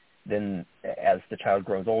 and then as the child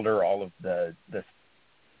grows older, all of the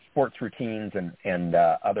sports routines and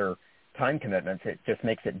other time commitments, it just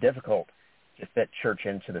makes it difficult to fit church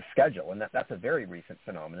into the schedule. And that's a very recent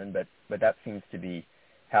phenomenon, but that seems to be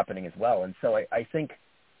happening as well. And so I think,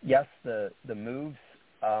 yes, the moves,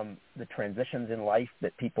 the transitions in life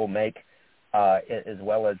that people make, as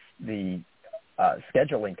well as the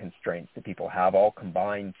scheduling constraints that people have, all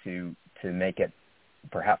combine to make it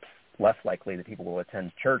perhaps less likely that people will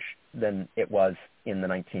attend church than it was in the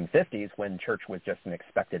 1950s, when church was just an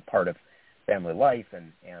expected part of family life,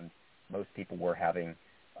 and most people were having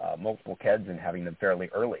multiple kids and having them fairly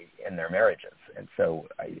early in their marriages. And so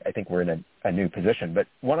I think we're in a new position. But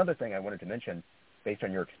one other thing I wanted to mention, based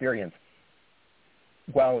on your experience,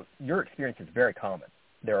 while your experience is very common,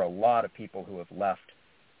 there are a lot of people who have left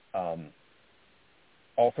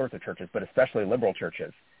all sorts of churches, but especially liberal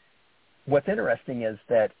churches. What's interesting is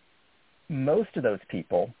that most of those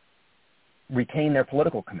people retain their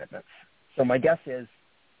political commitments. So my guess is,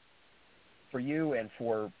 for you and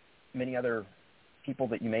for many other people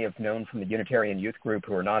that you may have known from the Unitarian youth group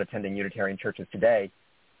who are not attending Unitarian churches today,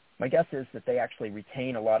 my guess is that they actually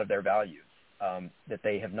retain a lot of their values, that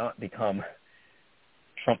they have not become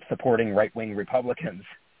Trump-supporting right-wing Republicans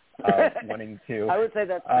wanting to... I would say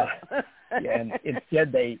that's true. And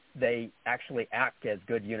instead they actually act as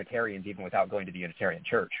good Unitarians even without going to the Unitarian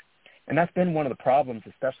church. And that's been one of the problems,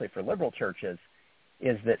 especially for liberal churches,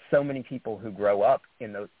 is that so many people who grow up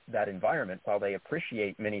in that environment, while they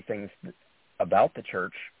appreciate many things about the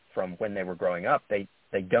church from when they were growing up, they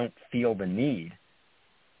don't feel the need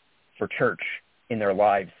for church in their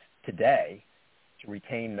lives today to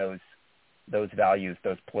retain those values,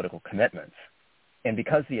 those political commitments. And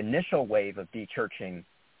because the initial wave of de-churching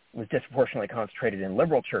was disproportionately concentrated in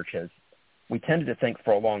liberal churches, we tended to think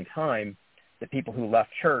for a long time that people who left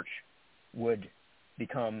church would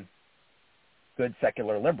become good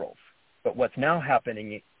secular liberals. But what's now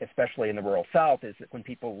happening, especially in the rural South, is that when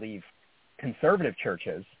people leave conservative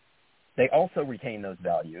churches, they also retain those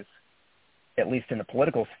values, at least in the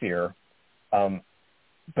political sphere.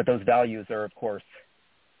 But those values are, of course,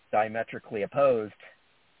 diametrically opposed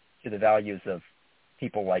to the values of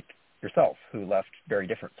people like yourself who left very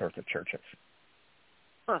different sorts of churches.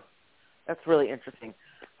 Huh. That's really interesting.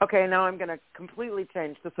 Okay, now I'm going to completely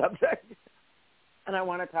change the subject, and I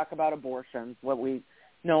want to talk about abortions, what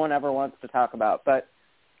no one ever wants to talk about. But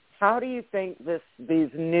how do you think these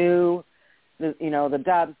new, the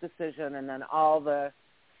Dobbs decision, and then all the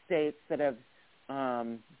states that have,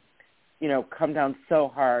 come down so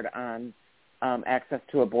hard on access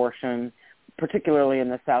to abortion, particularly in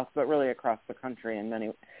the South, but really across the country, and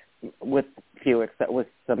many, with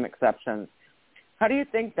some exceptions. How do you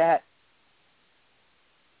think that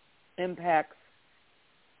impacts?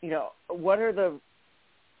 What are the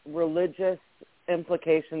religious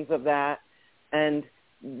implications of that? And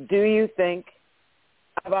do you think?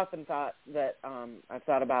 I've often thought that I've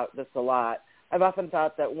thought about this a lot. I've often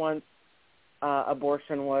thought that once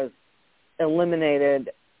abortion was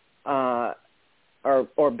eliminated,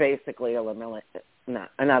 or basically eliminated,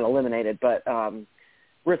 not eliminated, but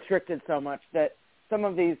restricted so much that some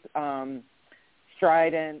of these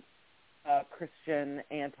strident Christian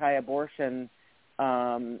anti-abortion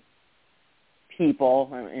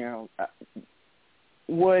people,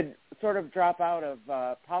 would sort of drop out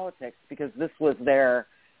of politics because this was their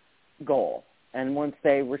goal. And once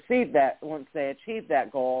they achieved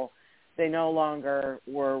that goal, they no longer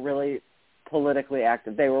were really politically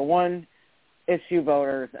active. They were one-issue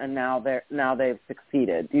voters, and now they've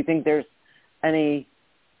succeeded. Do you think there's any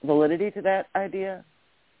validity to that idea?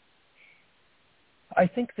 I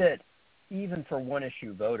think that even for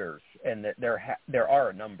one-issue voters, and that there are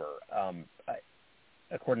a number,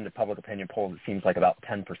 according to public opinion polls, it seems like about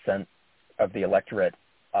 10% of the electorate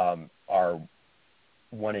are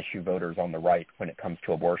one-issue voters on the right when it comes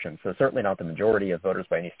to abortion. So certainly not the majority of voters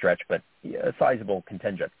by any stretch, but a sizable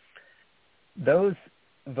contingent. Those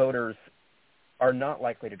voters are not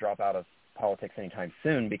likely to drop out of politics anytime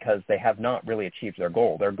soon because they have not really achieved their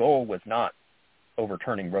goal. Their goal was not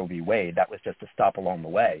overturning Roe v. Wade. That was just a stop along the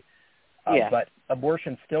way. But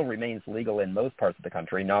abortion still remains legal in most parts of the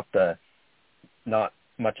country, not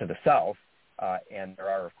much of the South, and there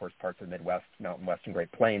are, of course, parts of the Midwest, Mountain West, and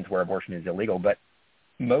Great Plains where abortion is illegal. But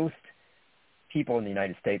most people in the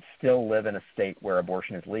United States still live in a state where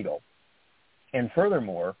abortion is legal. And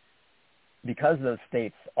furthermore, because those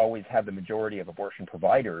states always have the majority of abortion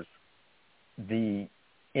providers, the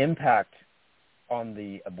impact on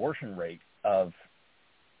the abortion rate of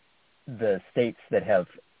the states that have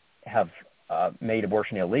made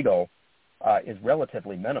abortion illegal is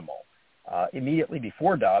relatively minimal. Immediately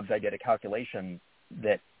before Dobbs, I did a calculation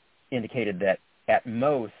that indicated that at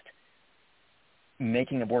most,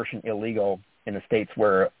 making abortion illegal in the states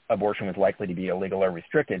where abortion was likely to be illegal or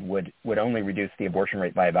restricted would only reduce the abortion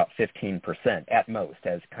rate by about 15% at most,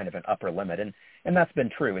 as kind of an upper limit. And that's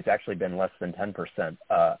been true. It's actually been less than 10%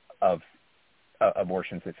 of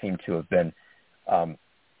abortions that seem to have been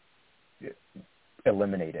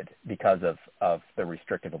eliminated because of the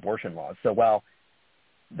restrictive abortion laws. So while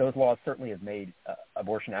those laws certainly have made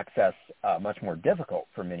abortion access much more difficult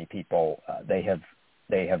for many people. They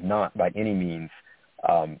have not by any means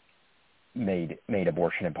made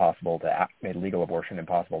abortion impossible made legal abortion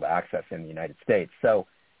impossible to access in the United States. So,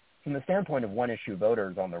 from the standpoint of one-issue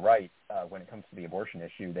voters on the right, when it comes to the abortion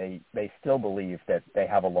issue, they still believe that they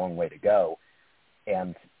have a long way to go,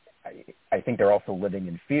 and I think they're also living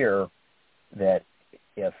in fear that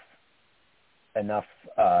if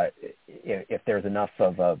there's enough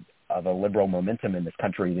of a liberal momentum in this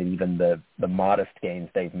country, that even the modest gains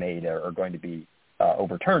they've made are going to be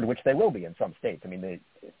overturned, which they will be in some states. I mean,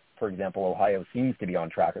 for example, Ohio seems to be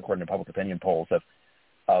on track, according to public opinion polls,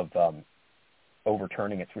 of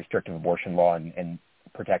overturning its restrictive abortion law and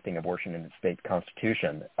protecting abortion in the state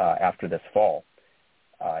constitution after this fall,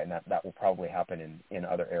 and that will probably happen in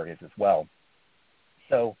other areas as well.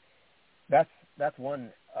 So that's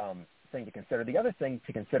one thing to consider. The other thing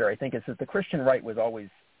to consider, I think, is that the Christian right was always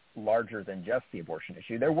larger than just the abortion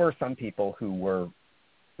issue. There were some people who were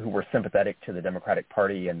sympathetic to the Democratic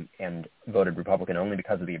Party and voted Republican only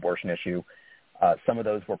because of the abortion issue. Some of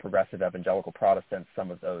those were progressive evangelical Protestants. Some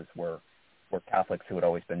of those were Catholics who had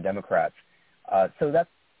always been Democrats. So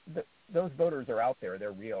those voters are out there.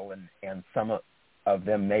 They're real, and some of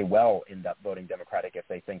them may well end up voting Democratic if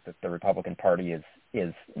they think that the Republican Party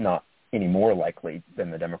is not any more likely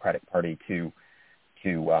than the Democratic Party to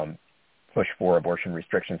push for abortion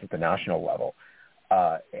restrictions at the national level.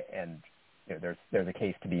 And there's a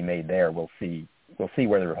case to be made there. We'll see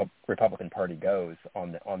where the Republican Party goes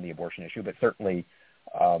on the abortion issue, but certainly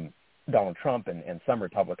Donald Trump and some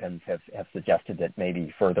Republicans have suggested that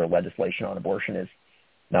maybe further legislation on abortion is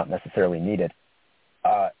not necessarily needed.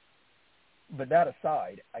 But that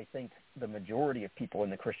aside, I think the majority of people in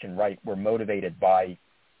the Christian right were motivated by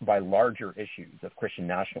larger issues of Christian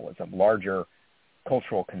nationalism, larger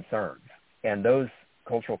cultural concerns, and those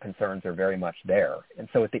cultural concerns are very much there. And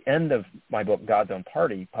so at the end of my book, God's Own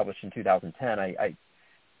Party, published in 2010, I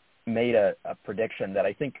made a prediction that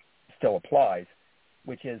I think still applies,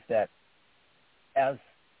 which is that as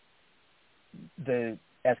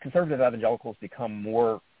conservative evangelicals become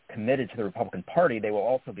more committed to the Republican Party, they will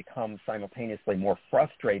also become simultaneously more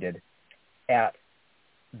frustrated at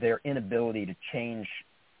their inability to change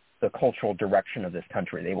the cultural direction of this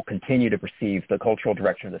country. They will continue to perceive the cultural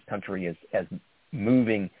direction of this country as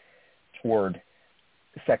moving toward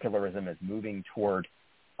secularism, as moving toward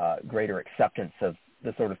greater acceptance of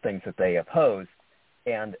the sort of things that they oppose,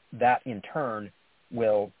 and that in turn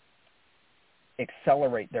will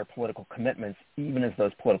accelerate their political commitments, even as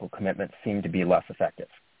those political commitments seem to be less effective.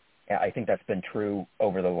 I think that's been true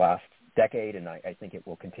over the last decade, and I think it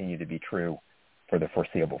will continue to be true for the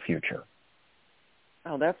foreseeable future.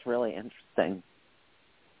 Oh, that's really interesting.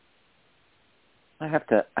 I have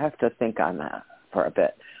to think on that for a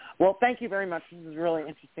bit. Well, thank you very much. This is a really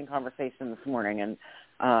interesting conversation this morning, and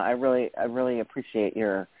I really appreciate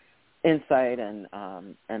your insight, and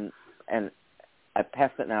I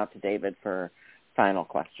pass it now to David for final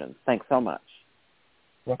questions. Thanks so much.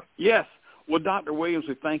 Welcome. Yes. Well, Dr. Williams,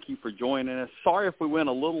 we thank you for joining us. Sorry if we went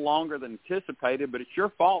a little longer than anticipated, but it's your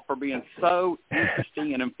fault for being so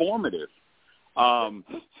interesting and informative.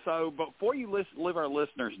 So before you leave our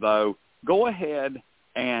listeners, though, go ahead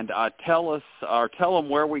and tell them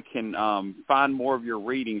where we can find more of your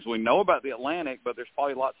readings. We know about the Atlantic, but there's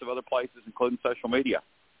probably lots of other places, including social media.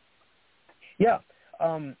 Yeah.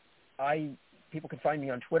 People can find me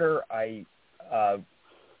on Twitter. I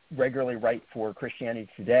regularly write for Christianity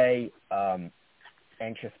Today,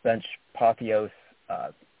 Anxious Bench, Patheos,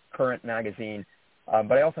 Current Magazine.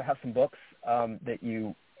 But I also have some books that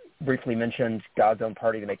you briefly mentioned: God's Own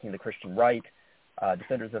Party, The Making of the Christian Right,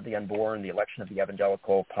 Defenders of the Unborn, The Election of the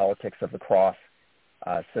Evangelical, Politics of the Cross.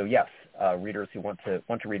 So yes, readers who want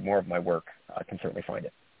to read more of my work can certainly find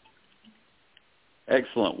it.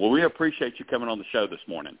 Excellent. Well, we appreciate you coming on the show this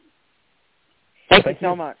morning. Thank you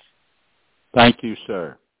so much. Thank you,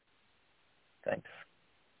 sir. Thanks.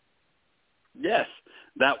 Yes,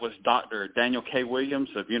 that was Dr. Daniel K. Williams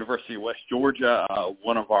of University of West Georgia,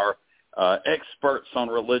 one of our experts on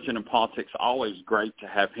religion and politics. Always great to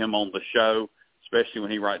have him on the show, especially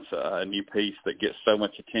when he writes a new piece that gets so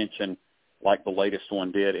much attention like the latest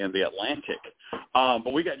one did in the Atlantic.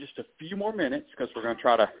 But we got just a few more minutes because we're going to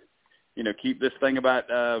try to, keep this thing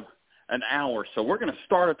about an hour. So we're going to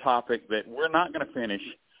start a topic that we're not going to finish,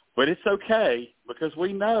 but it's okay because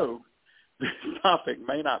we know this topic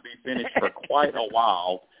may not be finished for quite a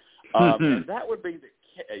while. And that would be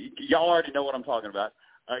y'all already know what I'm talking about.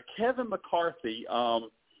 Kevin McCarthy,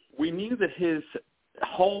 we knew that his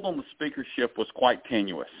hold on the speakership was quite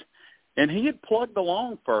tenuous. And he had plugged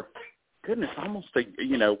along for goodness, almost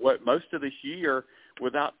most of this year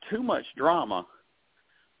without too much drama.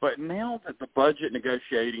 But now that the budget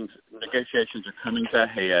negotiations are coming to a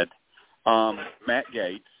head, Matt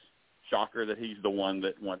Gaetz, shocker that he's the one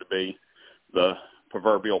that wanted to be the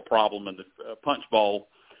proverbial problem in the punch bowl,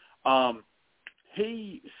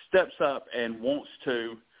 he steps up and wants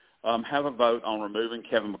to have a vote on removing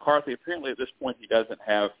Kevin McCarthy. Apparently at this point he doesn't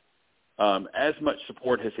have as much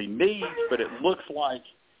support as he needs, but it looks like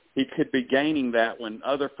he could be gaining that when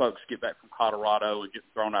other folks get back from Colorado and get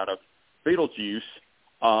thrown out of Beetlejuice.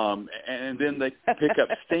 And then they pick up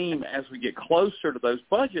steam as we get closer to those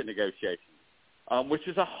budget negotiations, which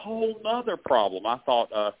is a whole other problem. I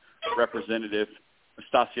thought Representative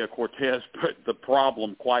Anastasia Cortez put the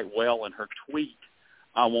problem quite well in her tweet.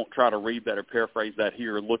 I won't try to read that or paraphrase that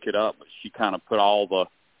here or look it up, but she kind of put all the,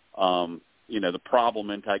 the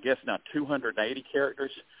problem into, I guess, now 280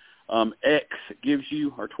 characters. X gives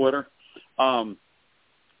you, or Twitter.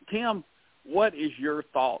 Tim, what is your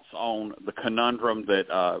thoughts on the conundrum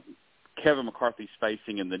that Kevin McCarthy's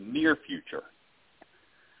facing in the near future?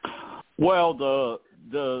 Well, the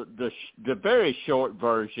very short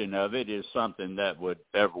version of it is something that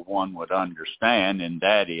everyone would understand, and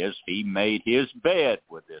that is he made his bed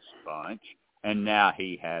with this bunch, and now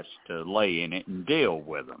he has to lay in it and deal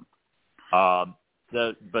with them.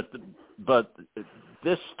 But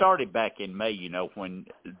this started back in May, when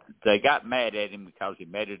they got mad at him because he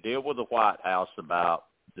made a deal with the White House about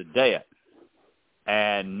the debt.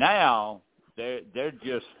 And now they're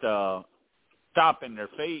just stomping their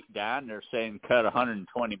feet down. They're saying cut $120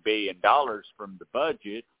 billion from the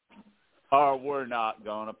budget, or we're not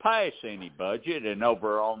going to pass any budget. And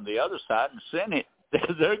over on the other side, in the Senate,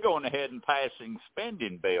 they're going ahead and passing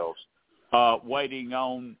spending bills, waiting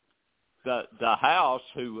on the House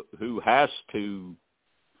who has to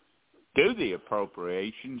do the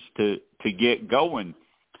appropriations to get going.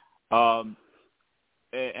 And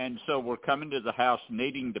so we're coming to the House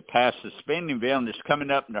needing to pass the spending bill, and it's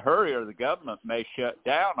coming up in a hurry or the government may shut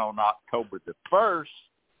down on October the 1st.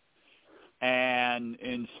 And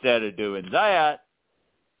instead of doing that,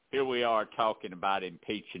 here we are talking about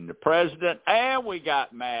impeaching the president, and we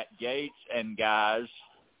got Matt Gaetz and guys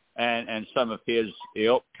and some of his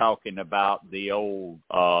ilk talking about the old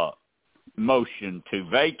motion to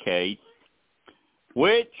vacate,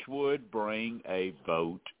 which would bring a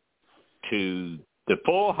vote to the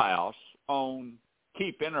full House on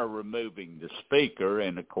keeping or removing the Speaker.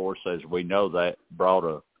 And, of course, as we know, that brought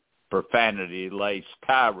a profanity-laced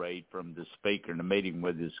tirade from the Speaker in a meeting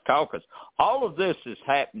with his caucus. All of this is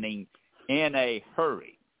happening in a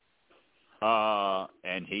hurry.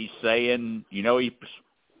 And he's saying, he's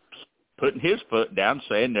putting his foot down,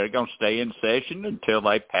 saying they're going to stay in session until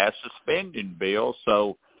they pass the spending bill.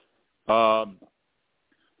 So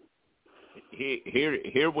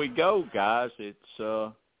here we go, guys. It's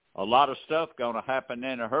a lot of stuff going to happen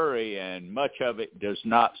in a hurry, and much of it does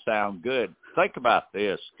not sound good. Think about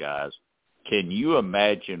this, guys. Can you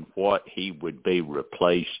imagine what he would be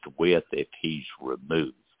replaced with if he's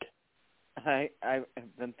removed? I've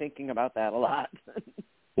been thinking about that a lot.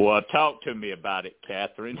 Well, talk to me about it,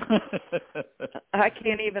 Catherine. I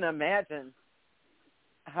can't even imagine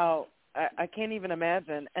how – I can't even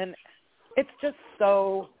imagine. And it's just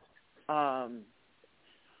so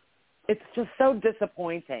it's just so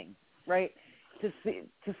disappointing, right, to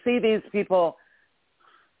see these people,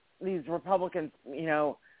 these Republicans,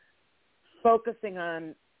 focusing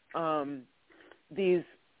on these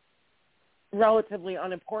relatively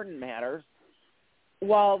unimportant matters,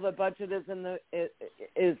 while the budget is in the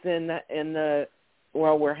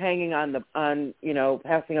we're hanging on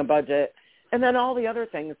passing a budget, and then all the other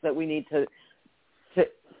things that we need to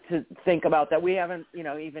think about that we haven't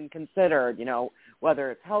even considered,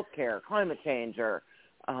 whether it's healthcare, climate change, or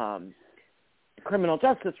criminal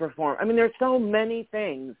justice reform. I mean, there's so many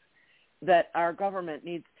things that our government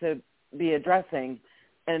needs to be addressing,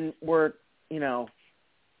 and we're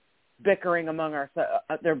bickering among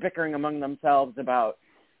they're bickering among themselves about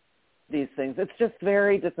these things. It's just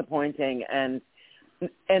very disappointing, and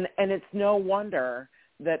it's no wonder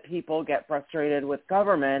that people get frustrated with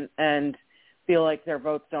government and feel like their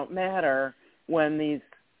votes don't matter when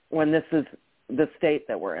this is the state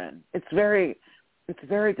that we're in. It's very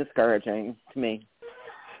discouraging to me.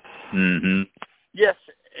 Mm-hmm. Yes,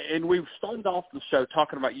 and we've started off the show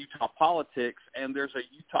talking about Utah politics, and there's a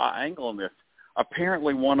Utah angle in this.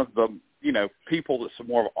 Apparently one of the, people that's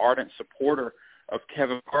more of an ardent supporter of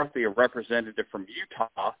Kevin McCarthy, a representative from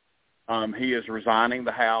Utah, he is resigning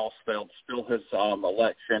the House. They'll spill his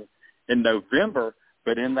election in November,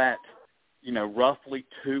 but in that, roughly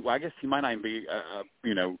I guess he might not even be,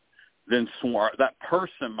 then sworn. That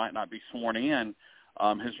person might not be sworn in,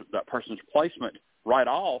 that person's replacement right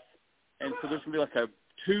off, and so there's going to be like a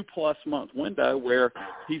 2+ month window where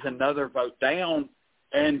he's another vote down,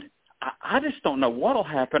 and I just don't know what will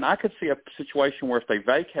happen. I could see a situation where if they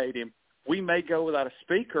vacate him, we may go without a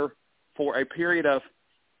speaker for a period of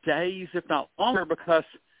days, if not longer, because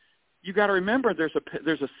you got to remember there's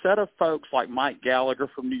a set of folks like Mike Gallagher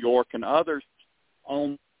from New York and others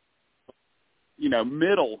on,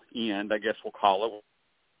 middle end, I guess we'll call it,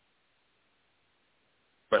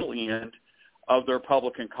 middle end of the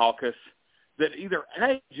Republican caucus that either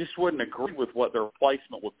A, just wouldn't agree with what their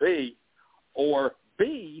replacement would be, or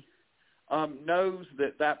B, knows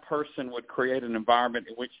that person would create an environment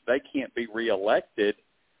in which they can't be reelected.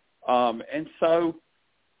 And so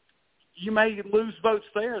you may lose votes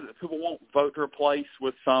there that people won't vote to replace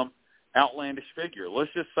with some outlandish figure.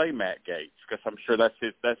 Let's just say Matt Gaetz, because I'm sure that's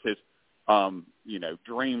his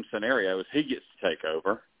dream scenario is he gets to take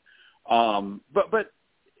over. But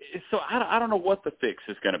so I don't know what the fix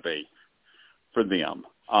is going to be for them.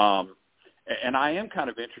 And I am kind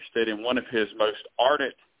of interested in one of his most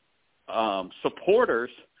ardent supporters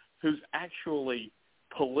who's actually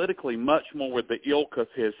politically much more with the ilk of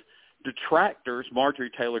his detractors, Marjorie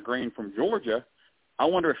Taylor Greene from Georgia. I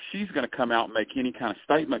wonder if she's going to come out and make any kind of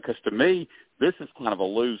statement, because to me, this is kind of a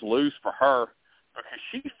lose-lose for her, because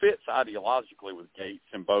she fits ideologically with Gaetz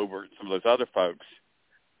and Boebert and some of those other folks,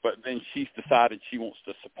 but then she's decided she wants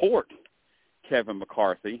to support Kevin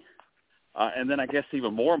McCarthy. And then I guess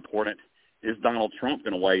even more important, is Donald Trump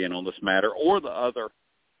going to weigh in on this matter, or the other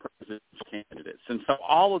presidential candidates? And so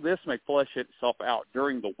all of this may flesh itself out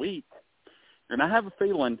during the week. And I have a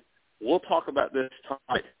feeling we'll talk about this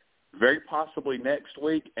topic very possibly next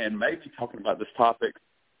week, and maybe talking about this topic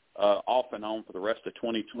off and on for the rest of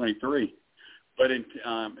 2023. But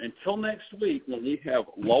until next week, when we have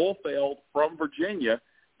Lowell Feld from Virginia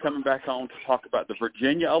coming back on to talk about the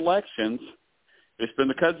Virginia elections, it's been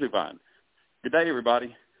the Kudzu Vine. Good day,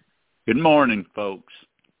 everybody. Good morning, folks.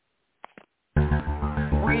 We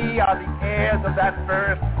are the heirs of that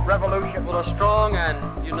first revolution. Will a strong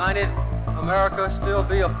and united America still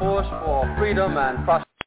be a force for freedom and prosperity?